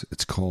fabulous.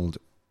 It's called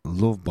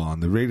Love Barn.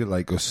 They really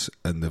like us,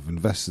 and they've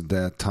invested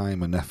their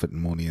time and effort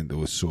and money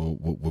into us, so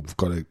we've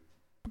got to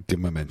give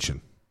them a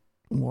mention.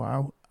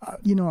 Wow.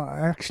 I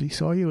actually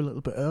saw you a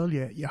little bit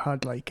earlier. You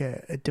had like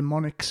a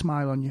demonic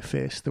smile on your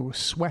face. There was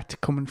sweat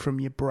coming from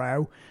your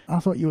brow. I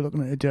thought you were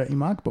looking at a dirty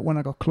mag, but when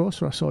I got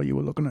closer, I saw you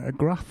were looking at a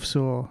graph.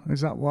 So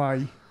is that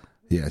why...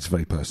 Yeah, it's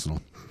very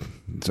personal.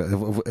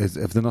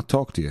 Have they not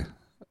talked to you?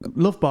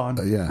 Love Barn?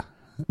 Yeah.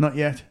 Not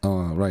yet.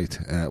 Oh, right.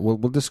 We'll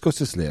discuss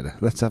this later.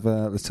 Let's have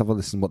a listen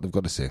to what they've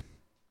got to say.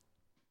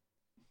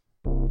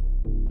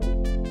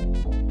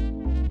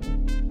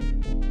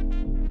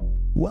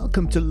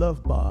 Welcome to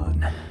Love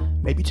Barn.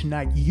 Maybe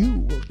tonight you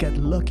will get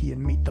lucky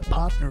and meet the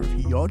partner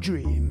of your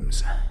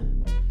dreams.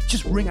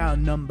 Just ring our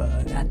number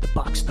and add the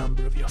box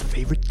number of your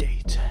favourite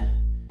date.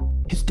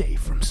 It's Dave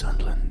from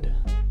Sunderland.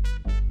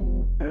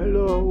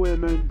 Hello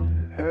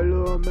women,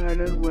 hello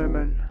men and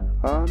women.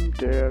 I'm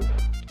Dave,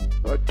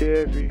 or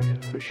Davey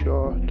for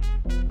short.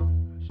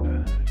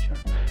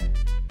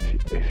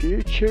 If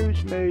you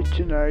choose me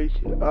tonight,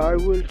 I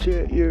will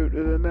take you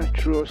to the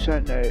Metro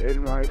Centre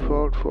in my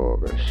Ford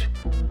Focus.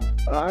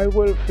 I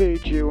will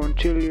feed you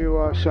until you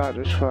are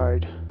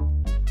satisfied,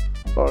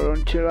 or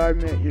until I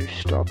make you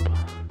stop.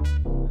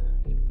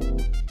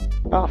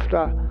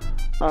 After,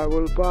 I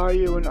will buy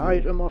you an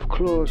item of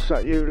clothes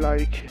that you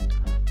like.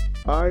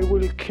 I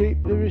will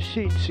keep the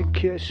receipts in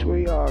case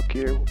we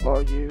argue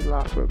or you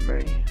laugh at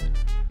me.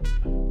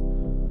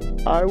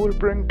 I will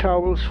bring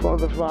towels for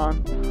the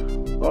van,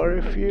 or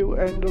if you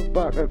end up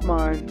back at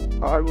mine,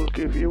 I will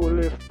give you a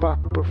lift back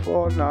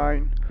before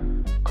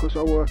 9, 'cause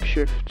I work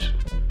shifts.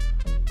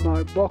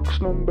 My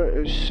box number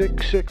is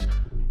 66...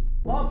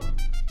 Mom,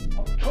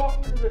 I'm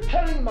talking to the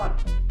telling man.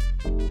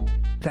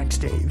 Thanks,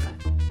 Dave.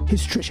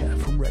 Here's Trisha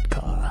from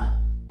Redcar.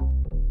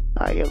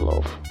 Hiya,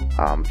 love.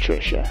 I'm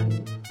Trisha.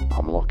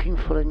 I'm looking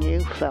for a new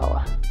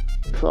fella.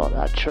 Thought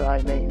I'd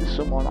try meeting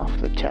someone off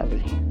the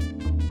telly.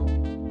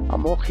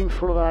 I'm looking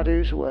for a lad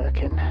who's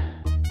working.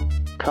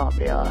 Can't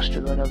be arsed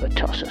with another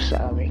tosser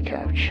sat on my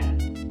couch.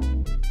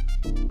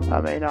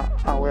 I mean,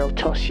 I will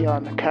toss you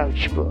on the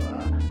couch, but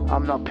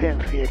I'm not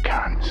paying for your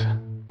cans.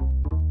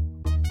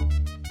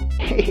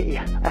 Hey,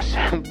 I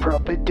sound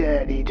proper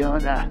dirty,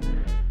 don't I?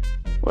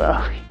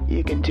 Well,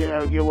 you can do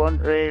how you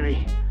want,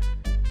 really.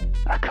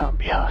 I can't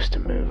be asked to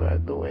move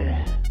out the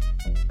way.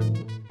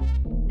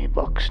 My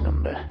box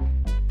number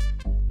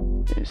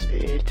is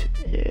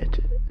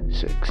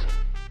 886.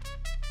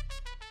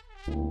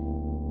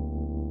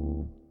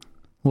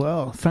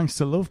 Well, thanks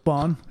to Love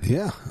Barn.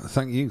 Yeah,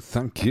 thank you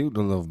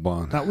to Love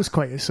Barn. That was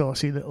quite a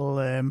saucy little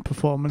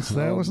performance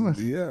there, wasn't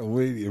it? Yeah,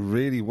 it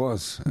really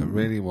was. It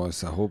really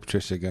was. I hope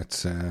Trisha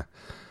gets...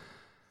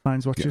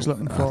 finds what she's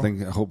looking for. I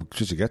hope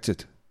Trisha gets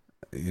it,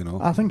 you know.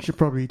 I think she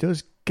probably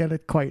does get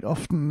it quite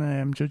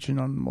often, judging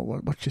on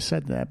what you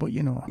said there, but,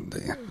 you know...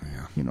 Yeah.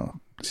 You know...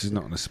 She's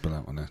not going to spill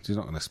out on it. She's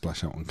not going to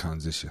splash out on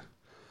cans, is she?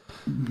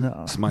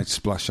 No. She might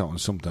splash out on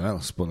something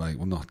else, but, like,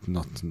 well, not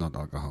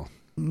alcohol.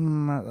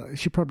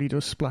 She probably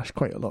does splash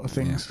quite a lot of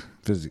things.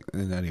 Yeah.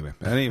 Anyway,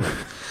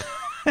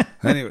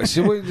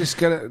 should we just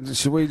get it?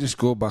 Should we just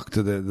go back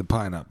to the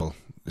pineapple?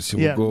 Should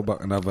we go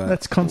back and have a...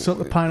 Let's consult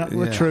the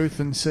pineapple of truth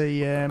and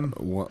see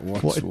what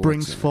it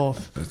brings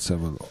forth. Let's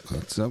have a look.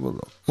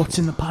 What's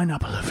in the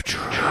pineapple of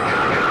truth?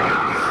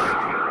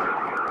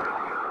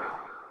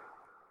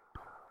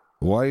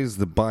 Why is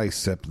the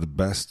bicep the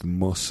best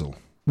muscle?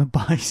 The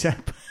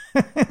bicep.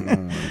 Oh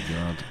my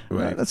God!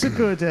 Right. That's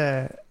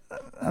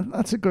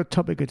a good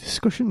topic of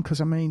discussion, because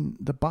I mean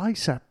the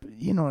bicep.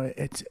 You know,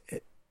 it's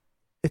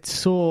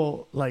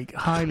so like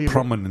highly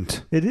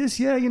prominent. It is,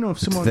 yeah. You know, if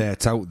someone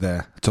it's out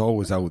there. It's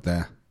always out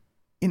there.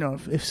 You know,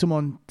 if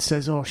someone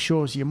says, "Oh,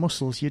 shows your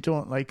muscles," you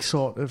don't like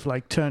sort of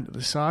like turn to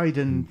the side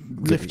and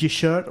lift your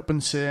shirt up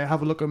and say,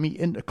 "Have a look at me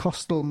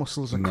intercostal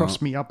muscles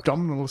across me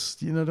abdominals."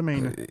 You know what I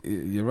mean?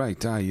 You're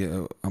right.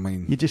 I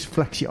mean, you just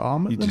flex your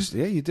arm at them.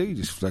 You do. You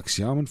just flex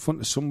your arm in front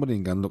of somebody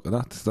and go, "Look at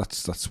that."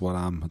 That's what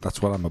I'm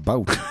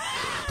about.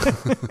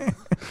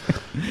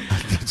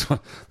 That's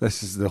what,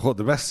 this is the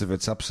rest of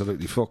it's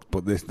absolutely fucked.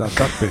 But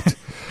that bit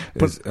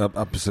is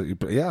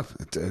absolutely. Yeah,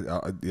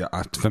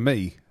 for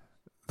me.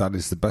 That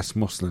is the best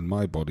muscle in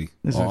my body.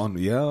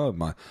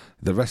 The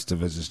rest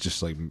of us is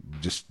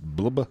just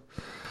blubber.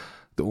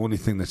 The only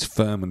thing that's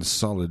firm and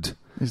solid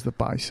is the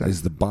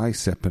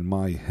bicep.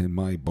 in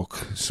my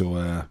book.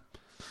 So,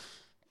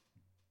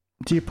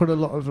 do you put a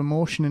lot of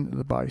emotion into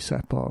the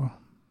bicep, or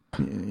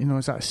you know,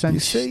 is that a sense? You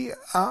see,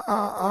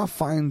 I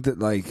find that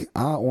like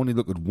I only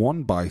look at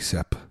one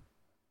bicep.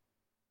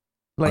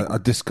 Like I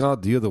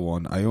discard the other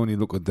one. I only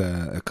look at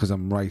because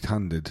I'm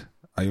right-handed.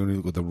 I only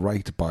look at the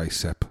right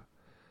bicep.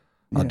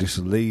 Yeah. I just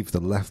leave the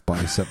left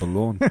bicep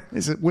alone.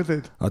 Is it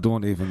withered? I'm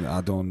not even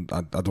going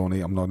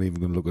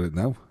to look at it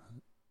now.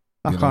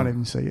 I can't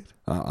even see it.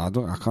 I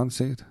can't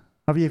see it.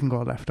 Have you even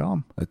got a left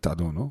arm? I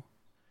don't know.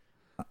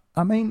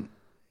 I mean,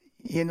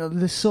 you know,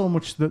 there's so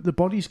much that the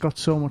body's got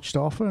so much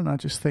to offer, and I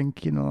just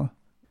think, you know,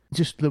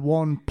 just the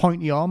one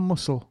pointy arm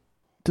muscle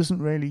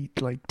doesn't really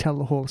like tell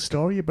the whole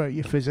story about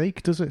your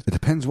physique, does it? It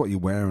depends what you're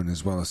wearing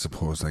as well, I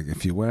suppose. Like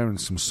if you're wearing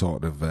some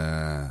sort of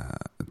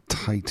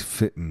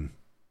tight-fitting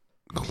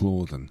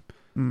clothing,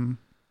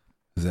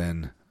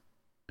 then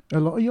a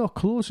lot of your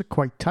clothes are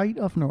quite tight,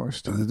 I've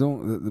noticed. They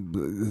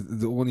don't.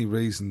 The only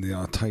reason they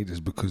are tight is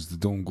because they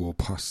don't go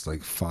past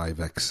like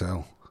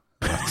 5XL.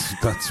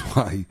 That's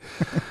why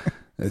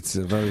it's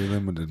a very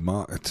limited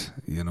market,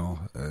 you know.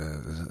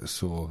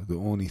 So the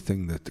only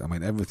thing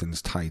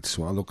everything's tight.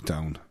 So I look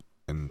down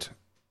and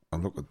I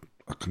look at.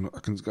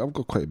 I've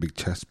got quite a big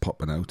chest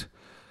popping out.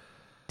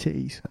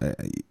 Titties.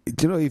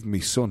 Do you know, even my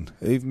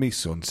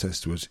son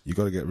says to us, "You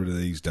got to get rid of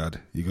these,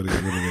 Dad. You got to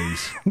get rid of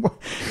these."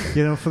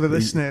 You know, for the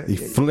listener, he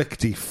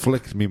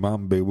flicked me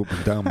man boob up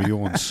and down my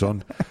own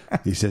son.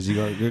 He says,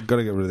 "You got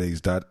to get rid of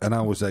these, Dad." And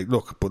I was like,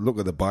 "Look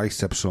at the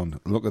bicep, son.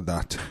 Look at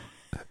that.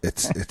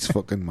 It's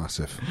fucking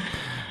massive."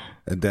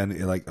 And then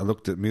I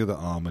looked at my other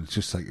arm and it's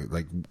just like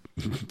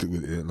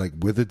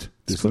withered.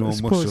 There's no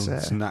muscle.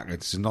 It's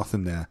knackered. There's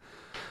nothing there.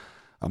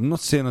 I'm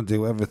not saying I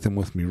do everything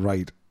with me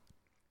right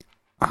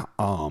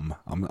arm.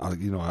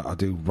 I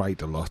do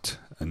right a lot,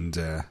 and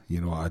I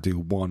do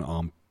one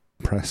arm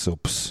press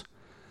ups,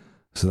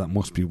 so that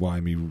must be why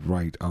my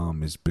right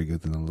arm is bigger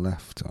than the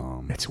left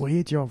arm. It's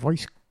weird. Your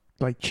voice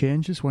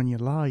changes when you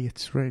lie.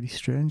 It's really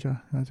strange.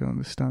 I don't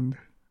understand.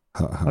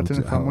 I don't know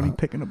if I'm only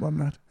picking up on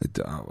that.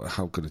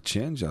 How could it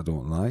change? I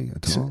don't lie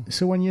at all.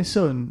 So when your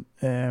son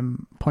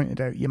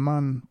pointed out your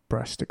man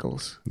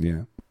breasticles,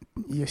 yeah,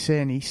 you're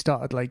saying he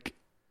started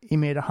he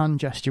made a hand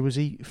gesture. Was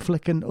he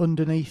flicking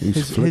underneath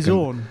his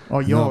own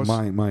or yours?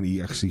 No, mine. He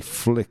actually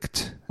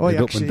flicked it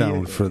up and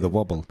down for the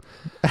wobble.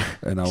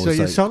 And I was so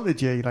he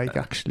assaulted you,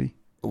 actually.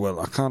 Well,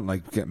 I can't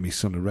get my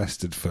son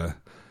arrested for.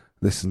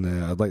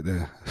 Listen, I'd like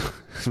to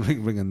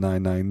ring a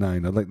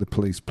 999. I'd like the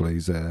police,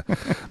 please.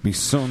 My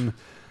son,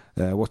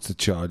 what's the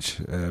charge?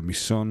 My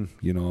son,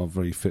 a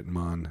very fit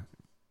man.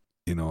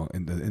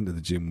 Into the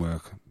gym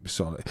work.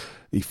 So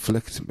he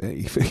flicked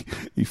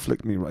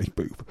me right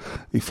boob.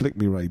 He flicked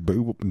me right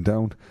boob up and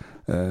down.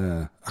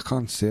 I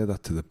can't say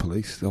that to the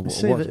police.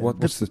 What's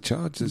the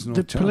charge? There's no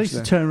charge. The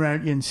police turn around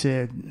to you and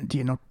say, "Do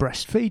you not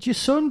breastfeed your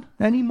son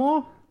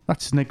anymore?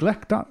 That's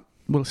neglect. That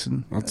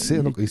Wilson. I'd say,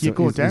 look, you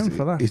go down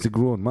for that. He's a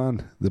grown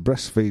man. The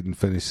breastfeeding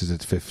finishes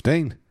at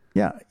 15.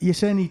 Yeah, you're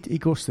saying he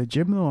goes to the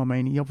gym though. I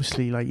mean, he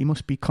obviously he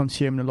must be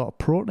consuming a lot of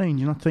protein.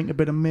 You not think a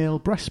bit of male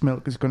breast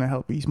milk is going to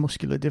help his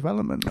muscular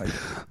development? Like,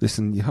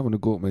 listen, you're having a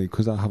go at me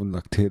because I haven't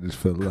lactated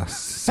for the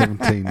last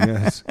 17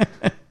 years.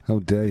 How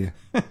dare you?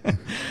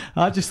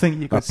 I just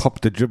think you could. I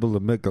popped the dribble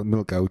of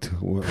milk out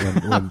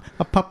when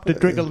I popped the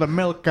driggle the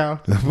milk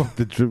out. I popped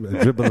the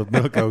dribble of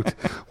milk out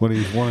when he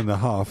was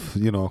 1.5.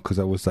 You know, because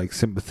I was like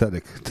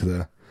sympathetic to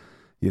the,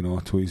 you know,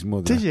 to his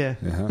mother. Did you?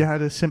 Yeah. You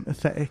had a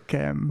sympathetic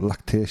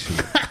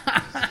lactation.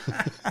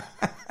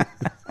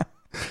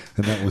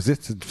 And that was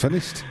it. It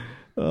finished.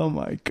 Oh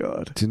my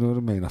God. Do you know what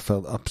I mean? I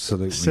felt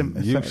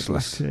absolutely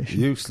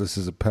useless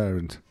as a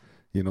parent.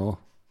 You know,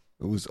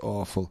 it was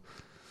awful.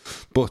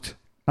 But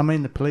I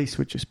mean, the police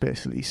would just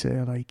basically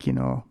say, like, you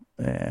know,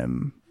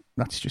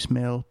 that's just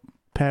male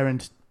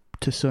parent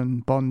to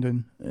son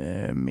bonding.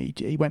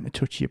 He went to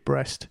touch your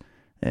breast.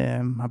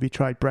 Have you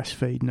tried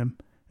breastfeeding him?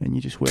 And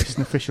you're just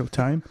wasting official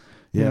time.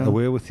 Yeah, you know?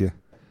 Away with you.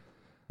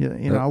 Yeah,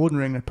 you know, I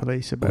wouldn't ring the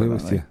police about away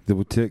that. With you. They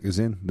would take us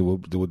in. They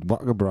would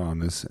whack a bra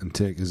on us and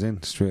take us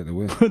in straight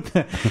away.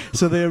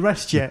 So they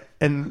arrest you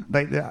and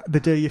like they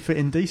do you for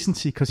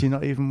indecency because you're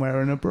not even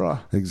wearing a bra.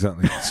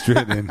 Exactly,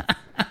 straight in.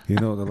 You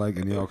know what they're like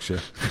in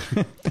Yorkshire.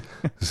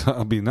 So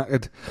I'll be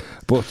knackered,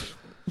 but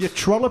you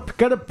trollop,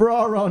 get a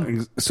bra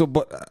on. So,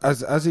 but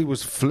as he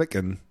was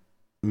flicking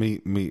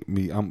me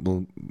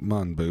ample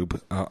man boob,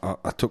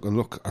 I took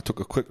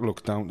a quick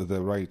look down to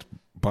the right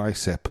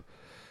bicep.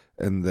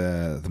 And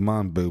the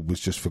man boob was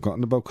just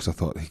forgotten about because I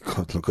thought,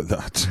 God, look at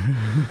that.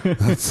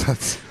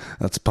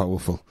 that's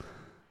powerful.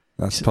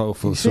 That's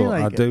powerful. So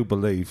like I do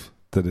believe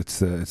that it's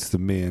the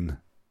main,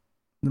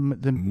 the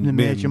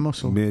major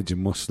muscle,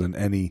 in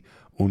any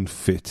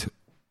unfit,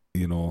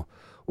 you know,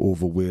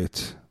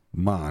 overweight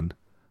man.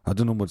 I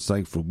don't know what it's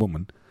like for a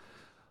woman.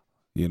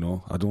 You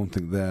know, I don't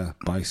think their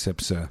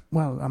biceps are.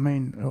 Well, I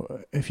mean,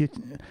 if you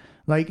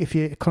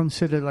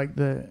consider like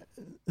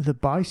the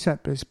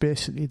bicep is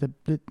basically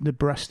the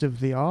breast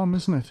of the arm,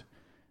 isn't it?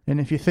 And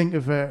if you think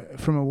of it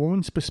from a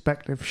woman's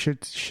perspective,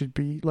 should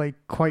be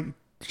quite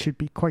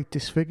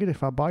disfigured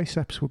if our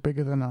biceps were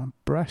bigger than our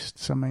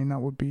breasts. I mean, that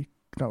would be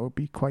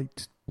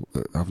quite.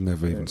 I've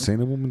never even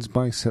seen a woman's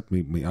bicep.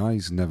 My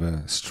eyes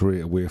never stray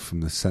away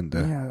from the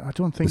centre. Yeah, I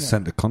don't think the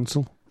centre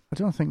console. I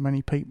don't think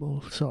many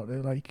people sort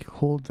of like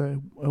hold a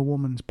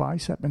woman's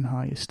bicep in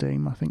high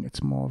esteem. I think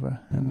it's more of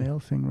a male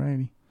thing,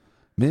 really.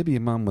 Maybe a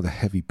man with a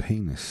heavy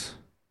penis.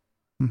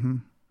 Mm-hmm.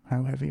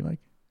 How heavy, like?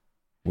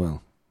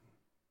 Well,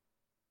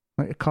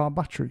 like a car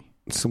battery.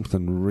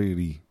 Something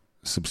really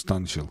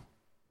substantial.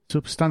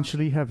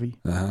 Substantially heavy.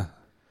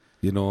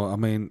 You know, I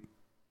mean.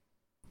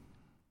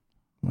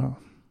 Well,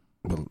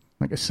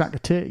 like a sack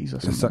of titties or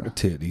something. A sack of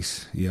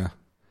titties, yeah.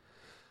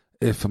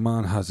 If a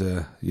man has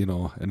an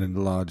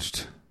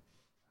enlarged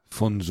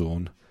fun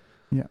zone,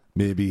 yeah,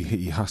 maybe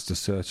he has to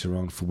search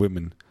around for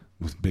women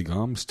with big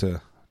arms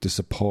to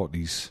support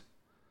these.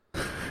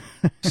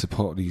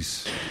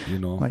 You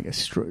know, like a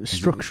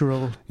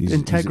structural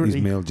integrity.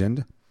 His male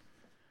gender.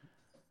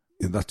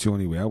 That's the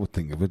only way I would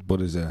think of it.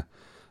 But as a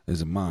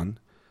man,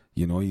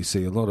 you know, you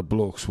see a lot of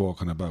blokes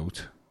walking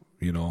about.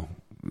 You know,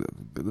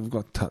 they've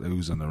got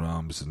tattoos on their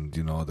arms, and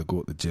you know they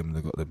go to the gym.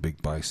 They've got their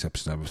big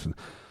biceps and everything.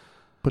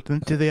 But then,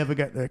 do they ever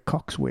get their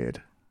cocks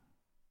weird?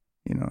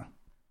 You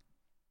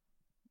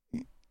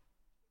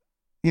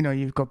know,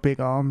 you've got big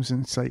arms,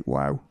 and it's like,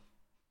 wow.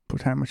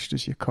 But how much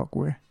does your cock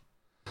weigh?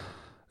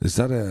 Is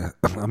that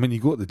I mean, you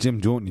go to the gym,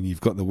 don't you? And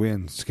you've got the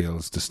weighing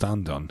scales to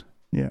stand on.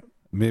 Yeah.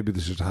 Maybe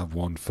they should have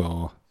one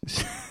for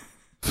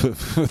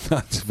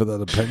that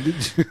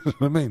appendage. You know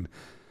what I mean?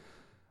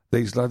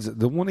 These lads,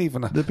 they won't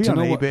even. They'd be on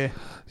eBay.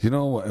 You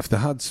know what? If they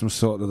had some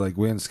sort of like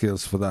weighing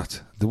scales for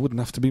that, they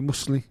wouldn't have to be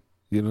muscly.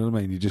 You know what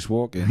I mean? You just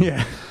walk in.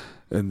 Yeah.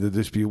 And there'd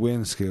just be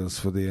weighing scales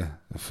for the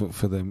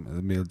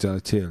male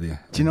genitalia.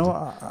 Do you know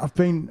what? I've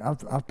been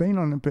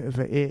on a bit of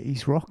an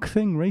 80s rock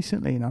thing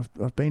recently, and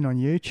I've been on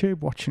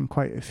YouTube watching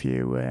quite a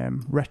few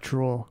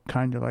retro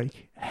kind of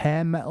like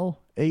hair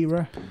metal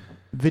era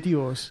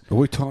videos. Are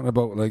we talking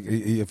about like?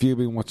 Have you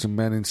been watching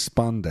men in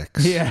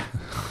spandex? Yeah.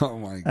 Oh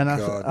my and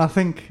God! I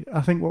think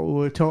what we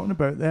were talking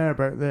about there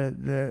about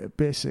the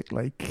basic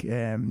like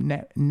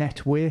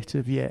net weight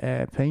of your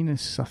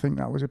penis. I think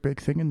that was a big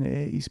thing in the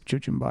 80s,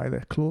 judging by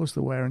the clothes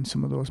they wear in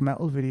some of those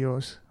metal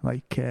videos.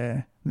 Like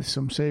there's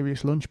some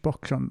serious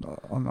lunchbox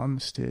on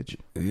the stage.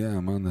 Yeah,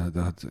 man.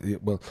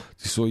 Well,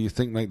 so you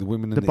think like the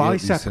women in the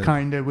bicep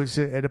kind of was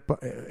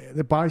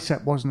the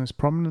bicep wasn't as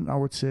prominent, I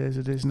would say, as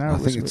it is now. I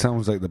think it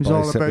sounds like the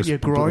bicep was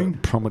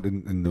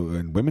prominent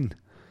in women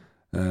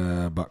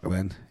back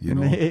then. You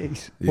know, in the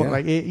 80s. Yeah. What,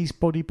 like 80s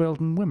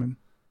bodybuilding women?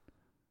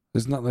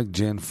 Isn't that like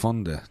Jane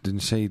Fonda? Didn't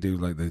she do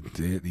like the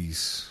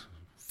 80s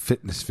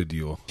fitness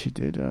video? She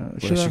did. Where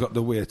she got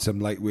the weights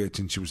and lightweight,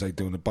 and she was like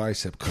doing the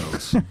bicep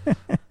curls.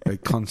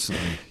 Like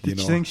constantly, Did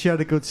you think she had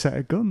a good set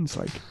of guns,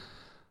 like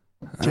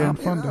Jane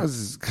Fonda? I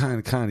was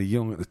kind of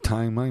young at the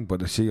time,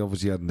 but she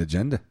obviously had an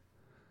agenda.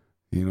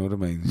 You know what I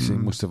mean? She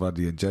must have had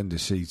the agenda.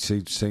 She'd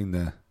seen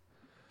the...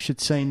 She'd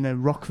seen the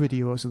rock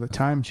videos of the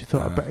time. She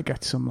thought, I better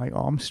get some like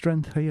arm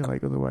strength here,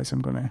 like otherwise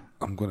I'm gonna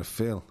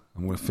fail.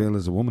 I'm gonna fail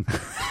as a woman.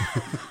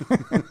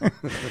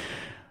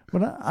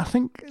 But I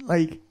think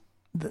like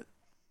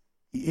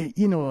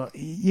you know,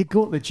 you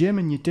go to the gym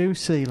and you do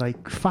see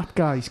like fat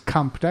guys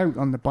camped out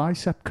on the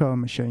bicep curl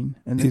machine,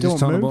 and they You're don't just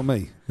talking move. about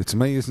me. It's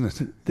me, isn't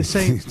it? They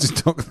say You're just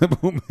talking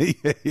about me.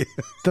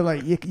 they're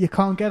like you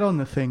can't get on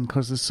the thing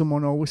because there's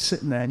someone always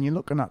sitting there, and you're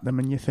looking at them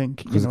and you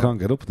think, Because they can't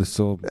get up. They're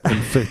so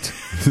unfit.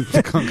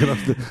 They can't get up.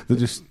 They're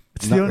just.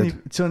 it's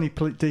the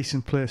only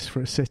decent place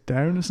for a sit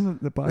down, isn't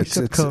it? The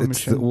bicep curl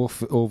It's machine.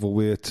 the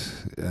overweight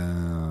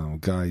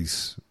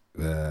guys'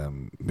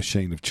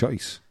 machine of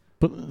choice.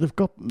 But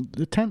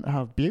they tend to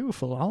have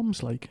beautiful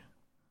arms, like.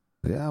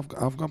 Yeah,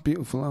 I've got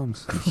beautiful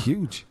arms. They're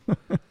huge.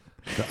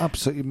 They're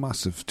absolutely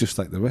massive, just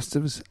like the rest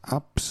of us.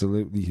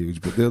 Absolutely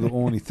huge. But they're the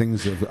only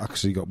things that have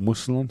actually got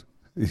muscle on.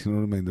 You know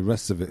what I mean? The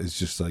rest of it is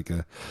just like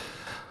a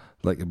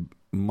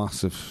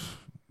massive,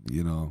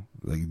 you know,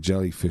 like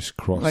jellyfish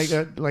cross. Like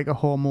a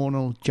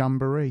hormonal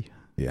jamboree.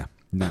 Yeah,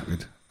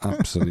 knackered.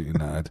 Absolutely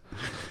knackered.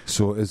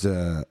 So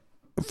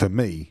for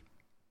me,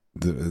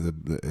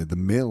 the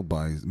male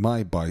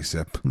my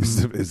bicep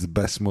is the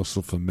best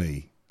muscle for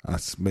me.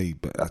 That's me,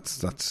 but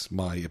that's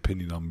my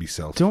opinion on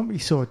myself. Don't be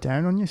so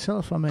down on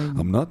yourself. I mean,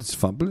 I'm not. It's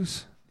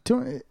fabulous.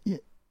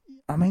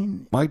 I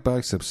mean, My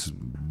biceps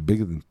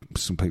bigger than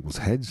some people's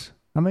heads.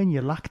 you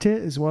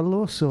lactate as well,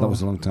 though. So That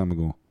was a long time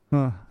ago.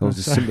 Oh, That was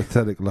a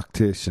sympathetic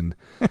lactation.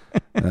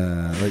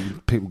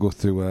 Like people go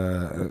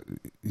through,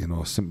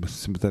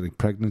 sympathetic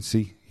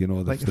pregnancy. You know,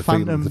 Like the a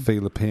phantom.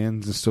 feel the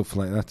pains and stuff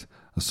like that.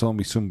 I saw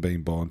my son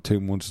being born 2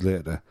 months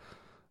later.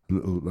 I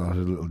had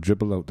a little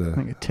dribble out the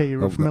like a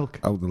tear of milk.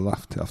 out the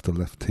left after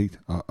left teeth,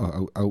 out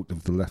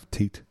of the left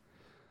teeth.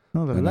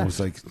 No, the And left. I was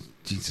like,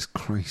 Jesus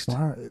Christ!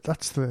 Wow,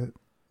 that's the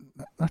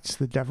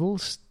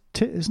devil's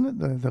tit, isn't it?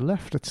 The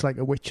left. It's like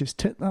a witch's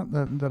tit. That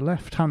the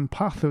left hand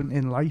path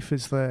in life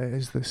is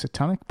the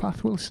satanic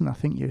path, Wilson. I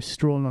think you're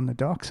strolling on the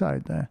dark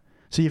side there.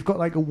 So you've got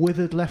like a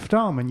withered left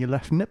arm and your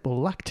left nipple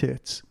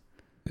lactates.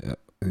 Yeah,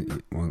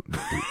 well,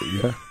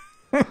 yeah.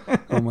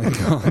 Oh my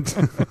God!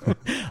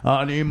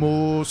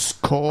 Animus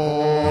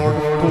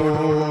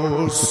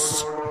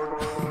corpus.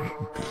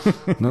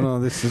 No,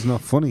 this is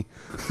not funny.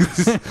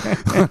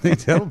 I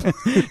need help.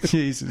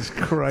 Jesus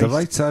Christ! The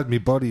right side of my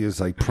body is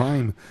like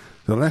prime.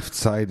 The left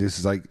side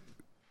is like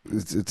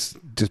it's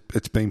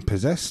been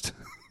possessed.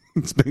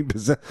 It's been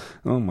possessed.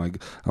 Oh my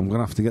God! I'm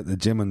gonna have to get to the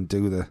gym and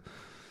do the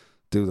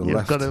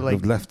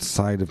You've left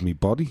side of my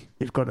body.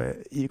 You've got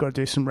to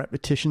do some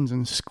repetitions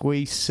and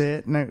squeeze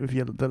Satan out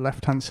of the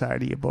left hand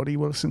side of your body,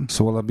 Wilson.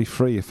 So will I be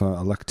free if I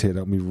lactate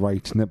out my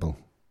right nipple?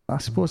 I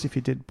suppose if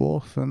you did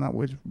both, then that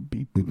would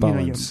be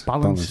Balance,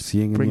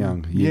 yin and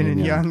yang. Yin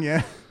and yang,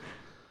 yeah.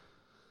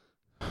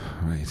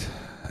 Right.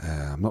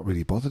 I'm not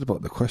really bothered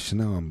about the question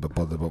now. I'm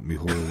bothered about my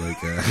whole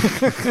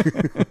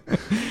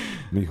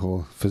my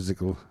whole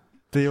physical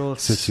The old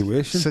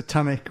situation.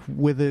 Satanic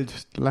withered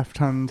left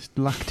hand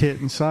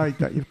lactating side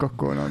that you've got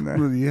going on there.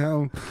 Bloody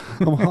hell.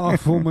 I'm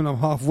half woman, I'm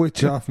half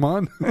witch, half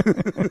man.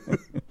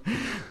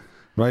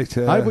 Right.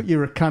 But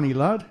you're a canny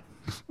lad.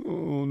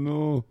 Oh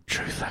no.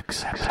 Truth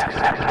accepted.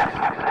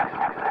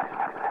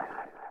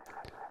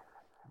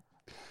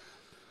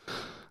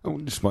 I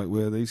just might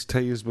wear these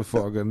tears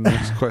before I get the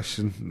next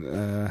question.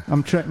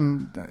 I'm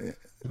checking.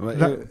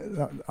 Right,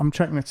 I'm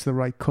checking it's the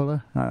right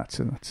colour. That's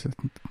it.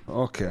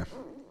 okay.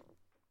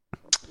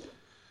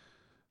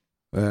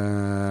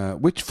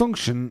 Which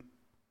function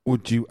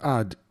would you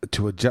add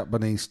to a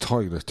Japanese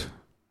toilet?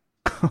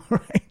 All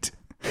right.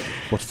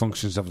 What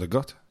functions have they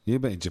got?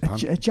 You've been in Japan.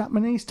 A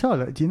Japanese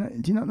toilet. Do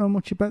you not know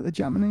much about the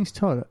Japanese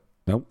toilet?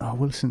 No. Oh,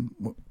 Wilson.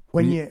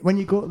 When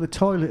you go to the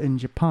toilet in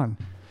Japan,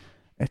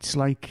 it's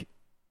like,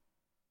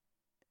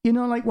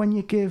 like when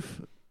you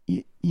give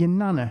your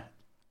nana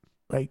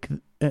like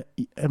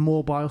a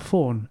mobile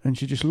phone, and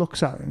she just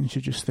looks at it and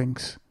she just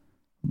thinks,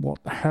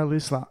 "What the hell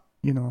is that?"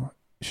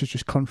 She's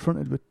just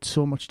confronted with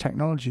so much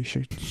technology. She,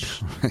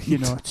 Right.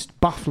 it's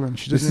baffling.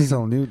 This is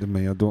all new to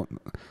me. I don't.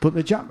 But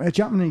a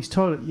Japanese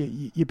toilet,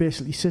 you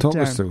basically sit Talk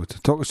down. us through it.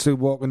 Talk us through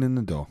walking in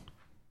the door.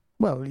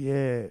 Well,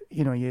 yeah,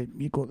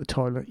 you go to the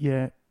toilet,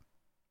 you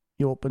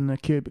open the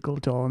cubicle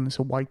door, and there's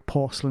a white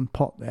porcelain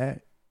pot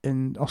there,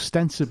 and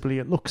ostensibly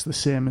it looks the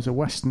same as a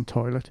Western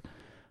toilet,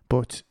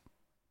 but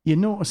you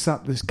notice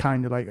that there's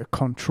kind of like a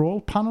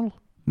control panel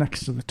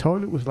next to the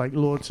toilet with like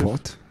loads of...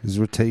 What? Is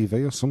there a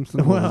TV or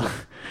something?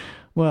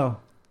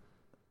 Well,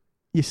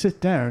 you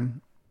sit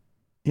down,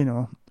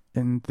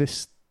 and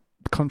this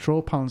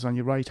control panel's on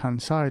your right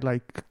hand side,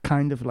 like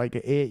kind of like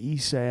an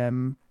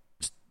 80s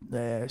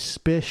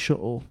space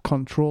shuttle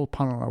control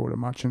panel, I would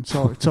imagine.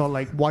 So it's all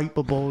like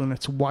wipeable, and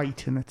it's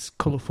white and it's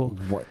colourful.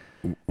 What?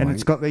 And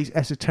it's got these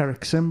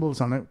esoteric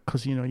symbols on it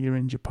because, you're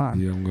in Japan.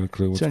 Yeah, I'm going to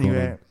clue what's So going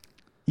anyway, on.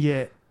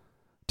 yeah,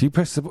 Do you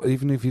press the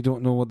even if you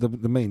don't know what they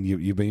mean?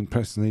 You've been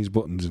pressing these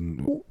buttons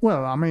and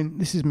Well, I mean,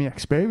 this is my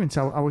experience.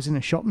 I was in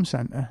a shopping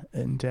centre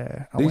and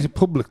these are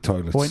public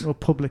toilets. I went to a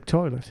public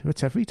toilet.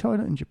 It's every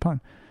toilet in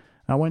Japan.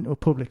 I went to a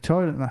public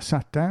toilet and I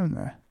sat down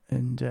there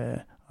and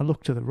I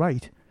looked to the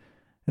right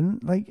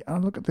and like I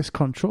look at this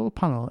control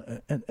panel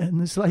and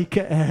there's like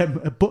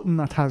a button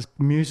that has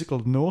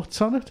musical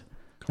notes on it,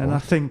 and I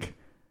think,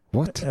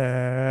 what?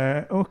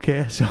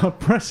 Okay, so I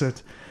press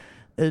it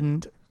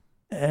and.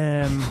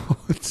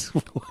 What?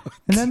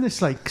 And then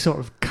this like sort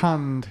of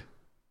canned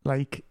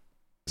like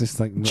just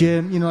like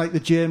James, like the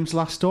James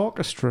Last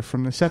Orchestra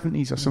from the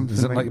 70s or something.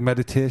 Is it like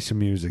meditation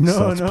music?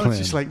 No, playing? It's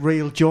just like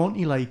real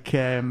jaunty, like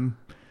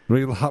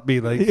real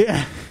happy, like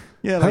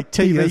yeah, like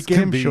TV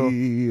game show.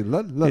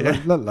 La la la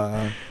la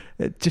la.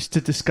 Just to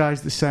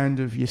disguise the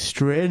sound of your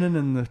straining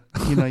and the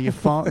your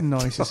farting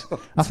noises.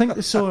 I think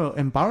they're so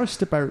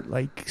embarrassed about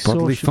like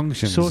bodily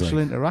functions, social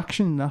like.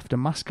 interaction. They have to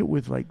mask it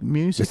with like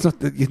music. It's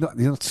not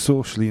you're not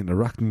socially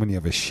interacting when you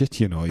have a shit.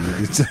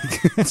 It's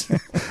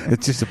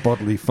it's just a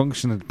bodily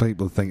function, and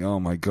people think, oh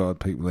my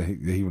god, people are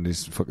hearing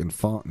this fucking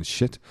fart and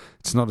shit.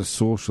 It's not a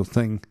social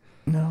thing.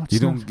 No,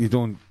 it's not. You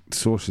don't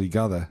socially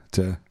gather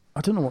to.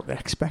 I don't know what they're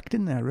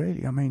expecting there.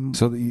 Really, I mean,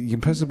 so you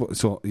can press a button.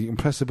 So you can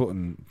press a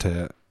button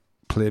to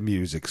play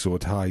music so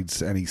it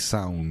hides any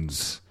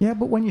sounds. Yeah,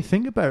 but when you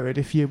think about it,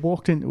 if you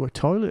walked into a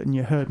toilet and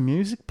you heard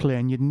music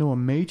playing, you'd know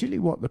immediately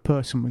what the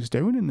person was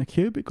doing in the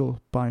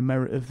cubicle by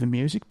merit of the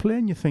music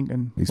playing. You're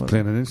thinking... He's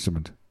playing an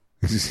instrument.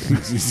 He's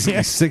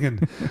singing.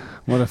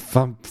 What a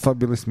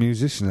fabulous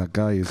musician that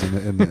guy is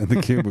in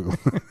the cubicle.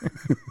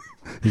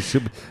 He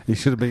should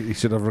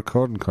have a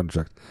recording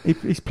contract.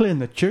 He's playing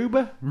the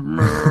tuba.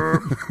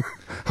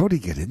 How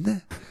did he get in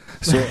there?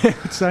 So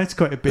it's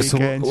quite a big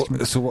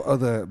instrument. So what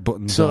other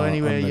buttons? So are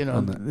anyway,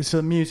 so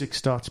the music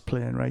starts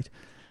playing, right,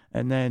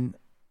 and then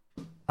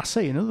I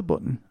say another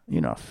button.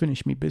 I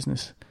finish my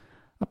business.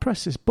 I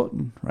press this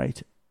button,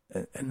 right,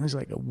 and there's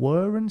like a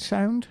whirring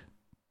sound,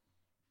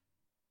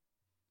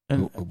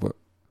 and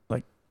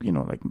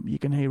like you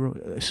can hear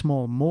a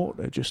small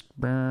motor just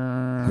like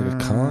a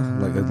car,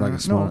 like a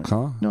small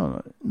car.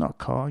 No, not a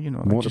car.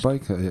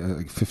 Motorbike,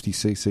 like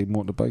 50cc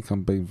motorbike.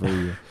 I'm being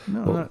very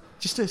no,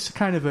 just a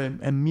kind of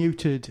a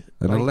muted.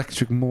 An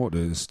electric motor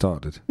is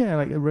started. Yeah,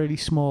 like a really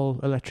small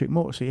electric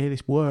motor. So you hear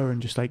this whir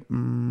and just like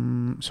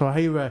So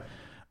I hear a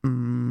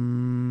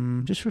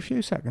just for a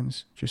few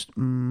seconds, just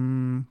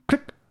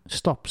click,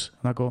 stops,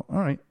 and I go all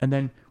right, and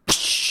then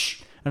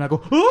and I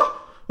go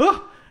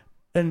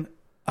and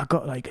I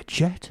got like a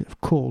jet of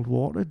cold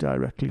water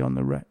directly on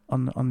the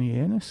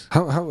anus.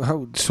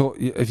 How? So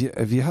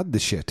have you had the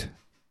shit?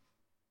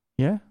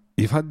 Yeah,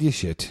 you've had your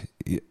shit.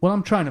 Well,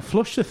 I'm trying to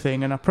flush the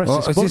thing, and I press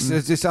this button.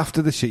 Is this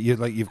after the shit?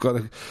 You've got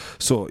to.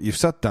 So you've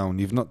sat down,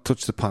 you've not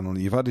touched the panel,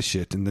 you've had a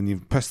shit, and then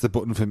you've pressed the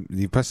button.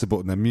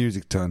 And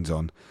music turns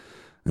on,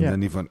 and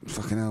then you've went,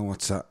 fucking hell,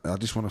 what's that? I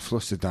just want to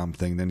flush the damn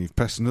thing. Then you've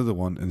pressed another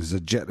one, and there's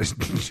a jet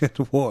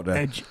of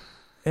water.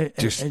 A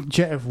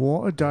jet of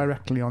water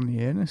directly on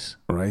the anus.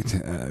 Right.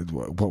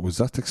 What was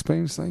that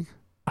experience like?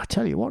 I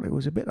tell you what, it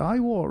was a bit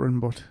eye-watering,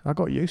 but I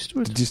got used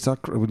to it. Did you start?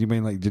 What do you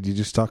mean? Like, did you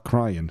just start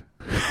crying?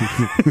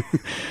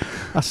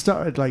 I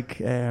started like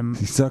you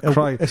start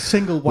crying. A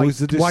single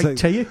white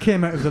tear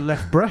came out of the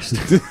left breast.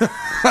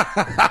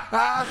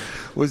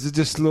 Was it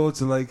just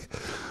loads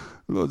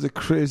of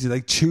crazy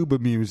like tuba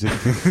music?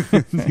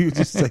 You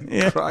just like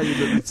crying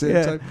at the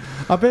same time.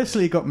 I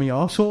basically got my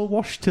arsehole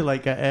washed to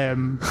like a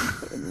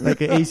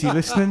easy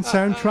listening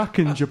soundtrack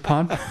in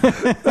Japan.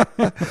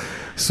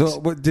 So,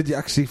 what did you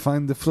actually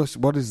find the flush?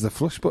 What is the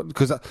flush button?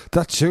 Because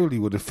that surely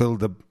would have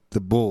filled the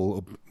bowl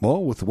up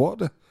more with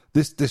water.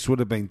 This would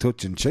have been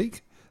touch and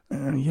cheek.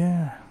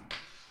 Yeah.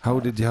 How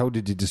did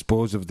you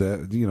dispose of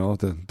the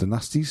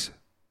nasties?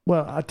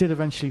 Well, I did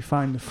eventually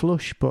find the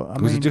flush, but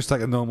was it just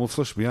like a normal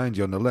flush behind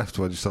you on the left,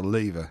 or just a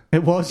lever?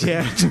 It was,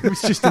 yeah. It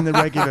was just in the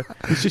regular.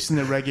 It was just in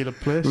the regular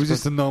place. It was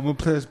just a normal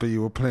place, but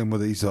you were playing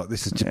with it. You thought,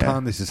 this is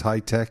Japan. This is high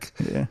tech.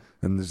 Yeah.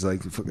 And there's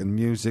like fucking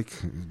music,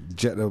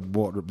 jet of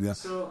water up there.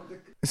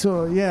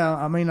 So yeah,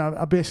 I mean,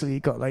 I basically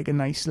got like a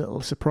nice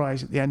little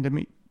surprise at the end of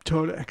my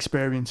toilet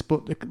experience.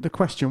 But the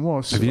question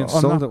was, have you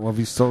installed it? Have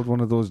you installed one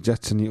of those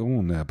jets in your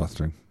own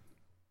bathroom?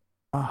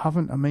 I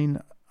haven't. I mean,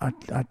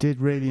 I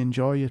did really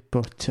enjoy it,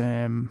 but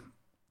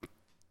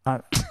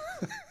I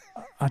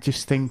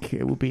just think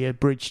it would be a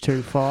bridge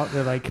too far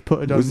to like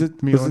put it on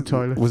my own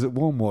toilet. Was it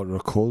warm water or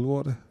cold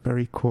water?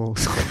 Very cold.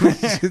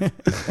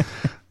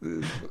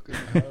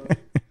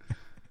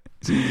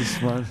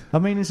 Jesus, man. I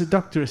mean, as a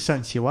doctor of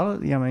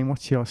sensuality, I mean,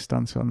 what's your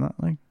stance on that?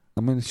 Like,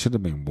 I mean, it should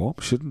have been warm,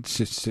 shouldn't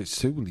it?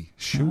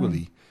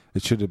 Surely,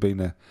 it should have been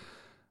a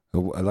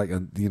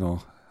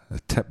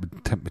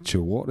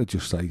temperature water,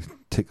 just like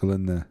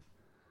tickling the.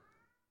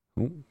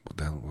 Oh, what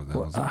the hell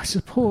was that? I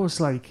suppose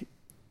like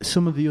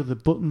some of the other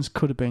buttons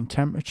could have been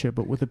temperature,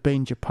 but with it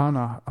being Japan,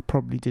 I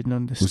probably didn't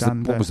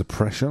understand. What was the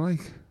pressure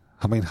like?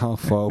 I mean, how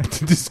far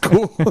did this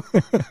go?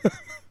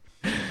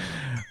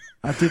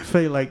 I did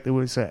feel like there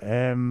was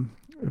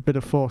a bit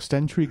of forced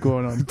entry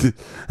going on.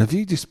 Have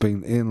you just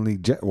been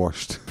anally jet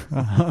washed?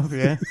 I have,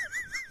 yeah.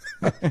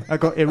 I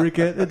got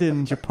irrigated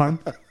in Japan.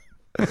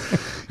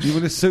 You were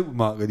in a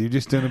supermarket, you're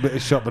just doing a bit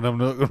of shopping. I'm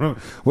not.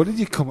 What did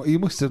you come? You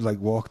must have like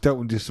walked out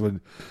and just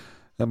went.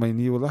 I mean,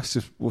 you were must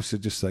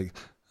have just like,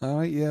 all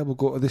right, yeah, we'll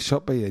go to this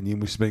shop here, and you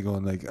must be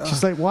going like,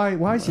 just like,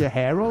 why is your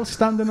hair all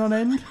standing on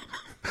end?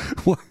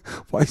 why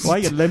are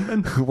you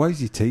limping? Why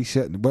is your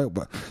t-shirt?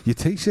 Well, your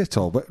t-shirt's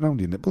all wet around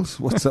your nipples.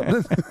 What's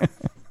happening?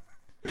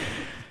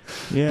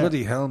 Yeah,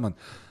 bloody hell, man.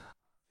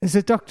 Is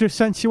it Doctor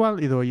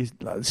Sensuality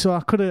though? So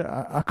I could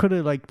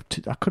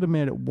have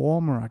made it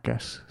warmer, I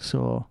guess.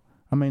 So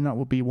I mean, that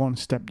would be one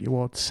step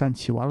towards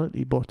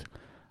sensuality. But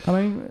I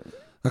mean,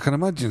 I can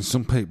imagine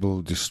some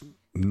people just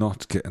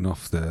not getting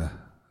off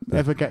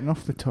ever getting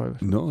off the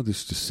toilet. No,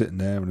 just sitting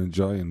there and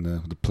enjoying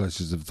the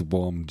pleasures of the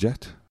warm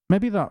jet.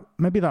 Maybe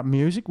that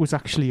music was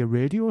actually a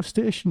radio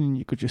station, and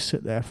you could just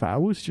sit there for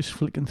hours, just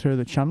flicking through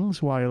the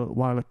channels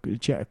while a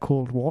jet of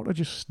cold water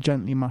just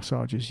gently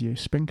massages your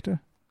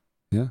sphincter.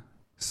 Yeah,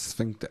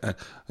 sphincter,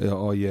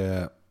 or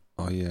your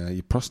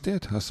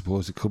prostate. I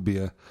suppose it could be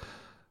a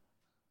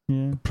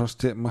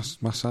prostate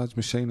massage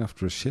machine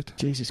after a shit.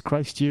 Jesus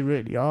Christ, you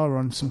really are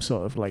on some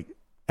sort of like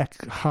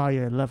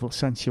higher level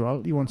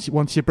sensuality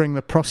once you bring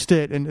the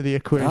prostate into the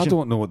equation. I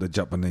don't know what the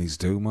Japanese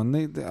do, man.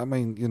 They I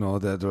mean, you know,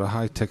 they're a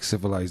high tech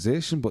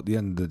civilization, but at the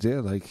end of the day,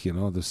 like, you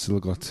know, they've still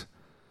got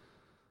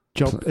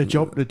a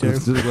job to do.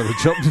 They've still got a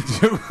job to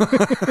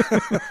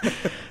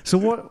do.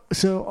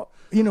 So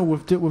you know,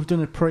 we've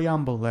done a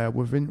preamble there.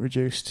 We've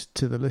introduced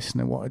to the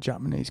listener what a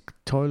Japanese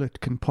toilet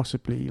can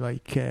possibly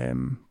like.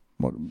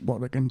 What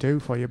they can do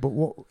for you, but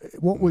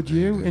what would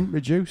you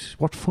introduce?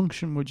 What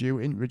function would you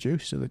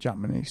introduce to the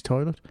Japanese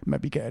toilet?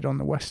 Maybe get it on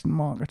the Western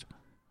market.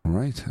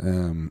 Right.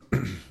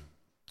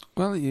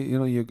 Well, you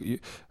know,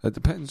 it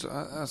depends.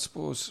 I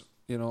suppose,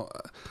 you know,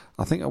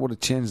 I think I would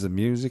have changed the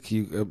music.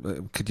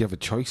 Could you have a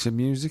choice of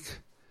music?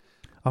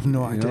 I've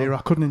no idea. Know?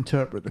 I couldn't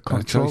interpret the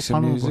control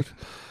panel. Music.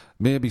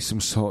 Maybe some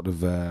sort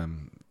of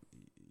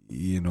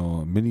you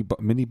know,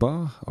 mini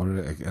bar or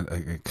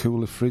a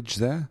cooler fridge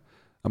there.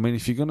 I mean,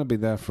 if you're going to be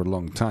there for a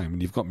long time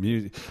and you've got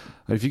music,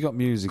 if you got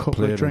music couple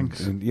playing, of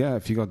drinks, and yeah,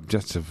 if you got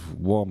jets of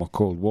warm or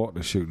cold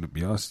water shooting up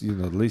your ass, you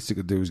know, the least you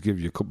could do is give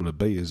you a couple of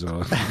beers,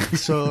 or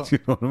so you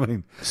know what I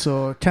mean.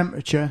 So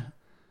temperature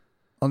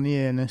on the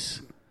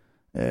anus,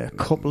 a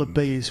couple of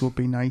beers would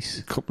be nice.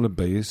 A couple of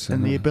beers,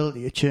 and the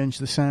ability to change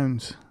the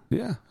sounds.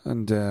 Yeah,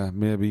 and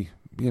maybe,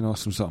 you know,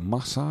 some sort of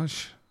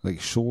massage, like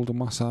shoulder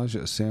massage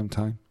at the same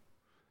time.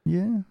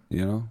 Yeah,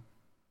 you know.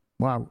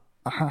 Wow.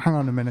 Hang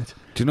on a minute.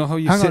 Do you know how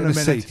you sit in a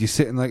seat? You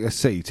sit in like a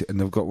seat, and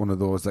they've got one of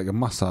those, like a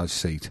massage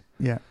seat.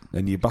 Yeah.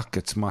 And your back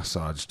gets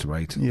massaged,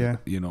 right? Yeah.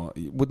 You know,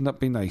 wouldn't that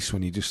be nice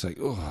when you just like,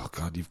 oh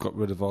God, you've got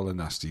rid of all the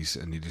nasties,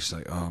 and you're just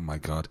like, oh my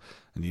God,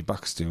 and your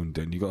back's tuned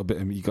in. You got a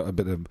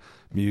bit of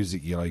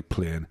music you like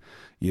playing,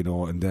 you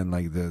know, and then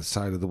like the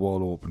side of the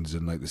wall opens,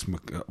 and like this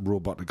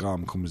robotic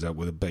arm comes out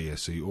with a beer.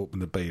 So you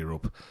open the beer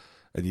up,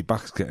 and your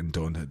back's getting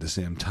done at the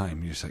same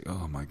time. You're just like,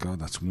 oh my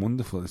God, that's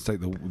wonderful. It's like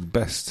the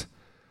best.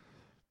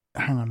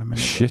 Hang on a minute.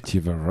 Shit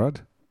you've ever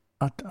had.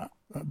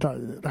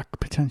 That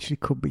potentially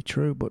could be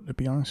true, but to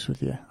be honest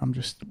with you, I'm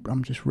just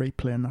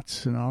replaying that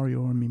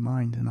scenario in my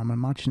mind, and I'm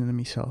imagining to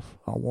myself,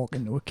 I walk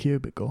into a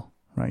cubicle,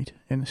 right,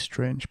 in a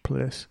strange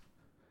place.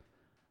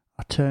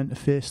 I turn to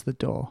face the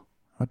door.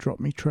 I drop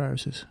my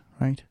trousers,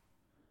 right,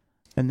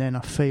 and then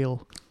I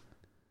feel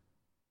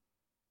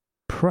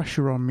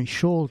pressure on my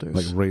shoulders,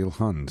 like real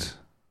hands,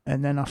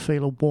 and then I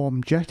feel a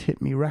warm jet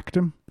hit me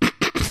rectum.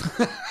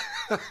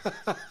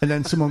 And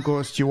then someone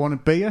goes, "Do you want a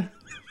beer?"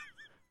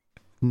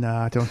 No,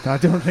 I don't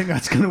think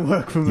that's going to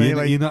work for me.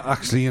 You're not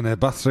actually in a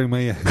bathroom, are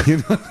you?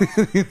 You're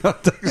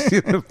not actually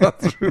in a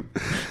bathroom.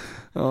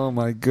 Oh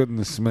my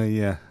goodness me!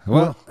 Yeah.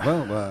 Well,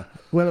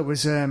 it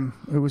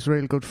was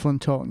really good fun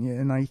talking to you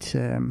tonight,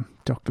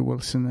 Dr.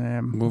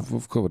 Wilson.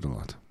 We've covered a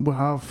lot. We'll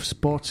have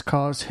sports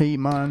cars,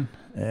 He-Man,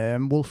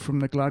 Wolf from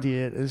the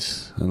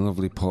Gladiators, and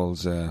lovely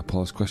Paul's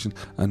question,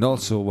 and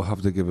also we'll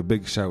have to give a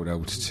big shout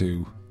out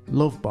to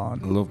Love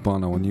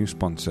Barn, our new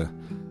sponsor,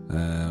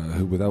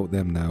 who without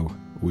them now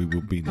we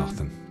would be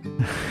nothing.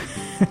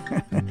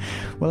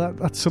 Well,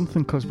 that's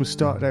something, because we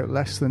started out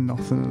less than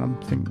nothing, and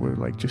I think we're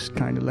like just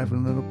kind of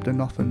leveling it up to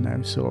nothing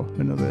now. So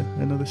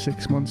another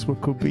 6 months we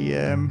could be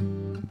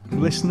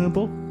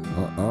listenable.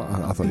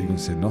 I thought you were going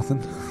to say nothing.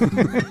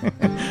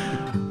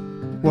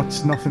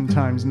 What's nothing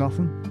times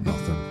nothing?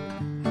 Nothing.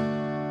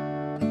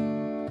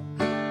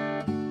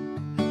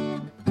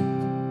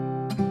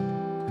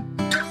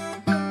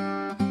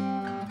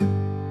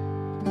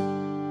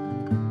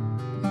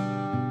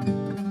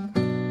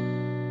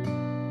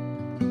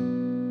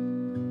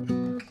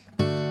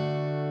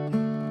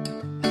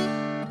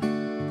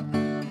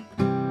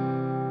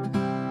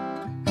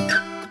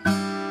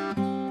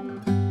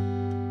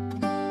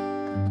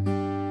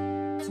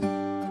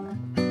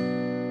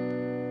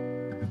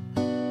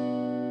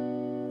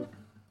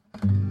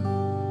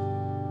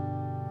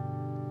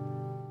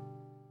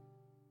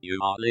 You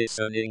are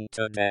listening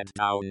to Dead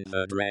Down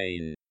the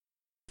Drain.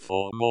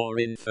 For more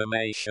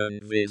information,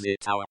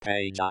 visit our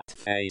page at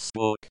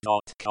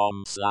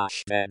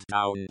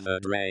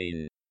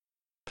facebook.com/beddownthedrain.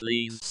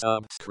 Please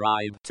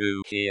subscribe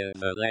to hear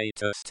the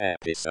latest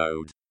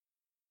episode.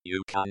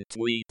 You can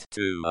tweet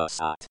to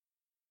us at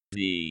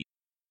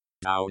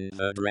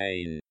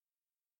 @BeDownTheDrain.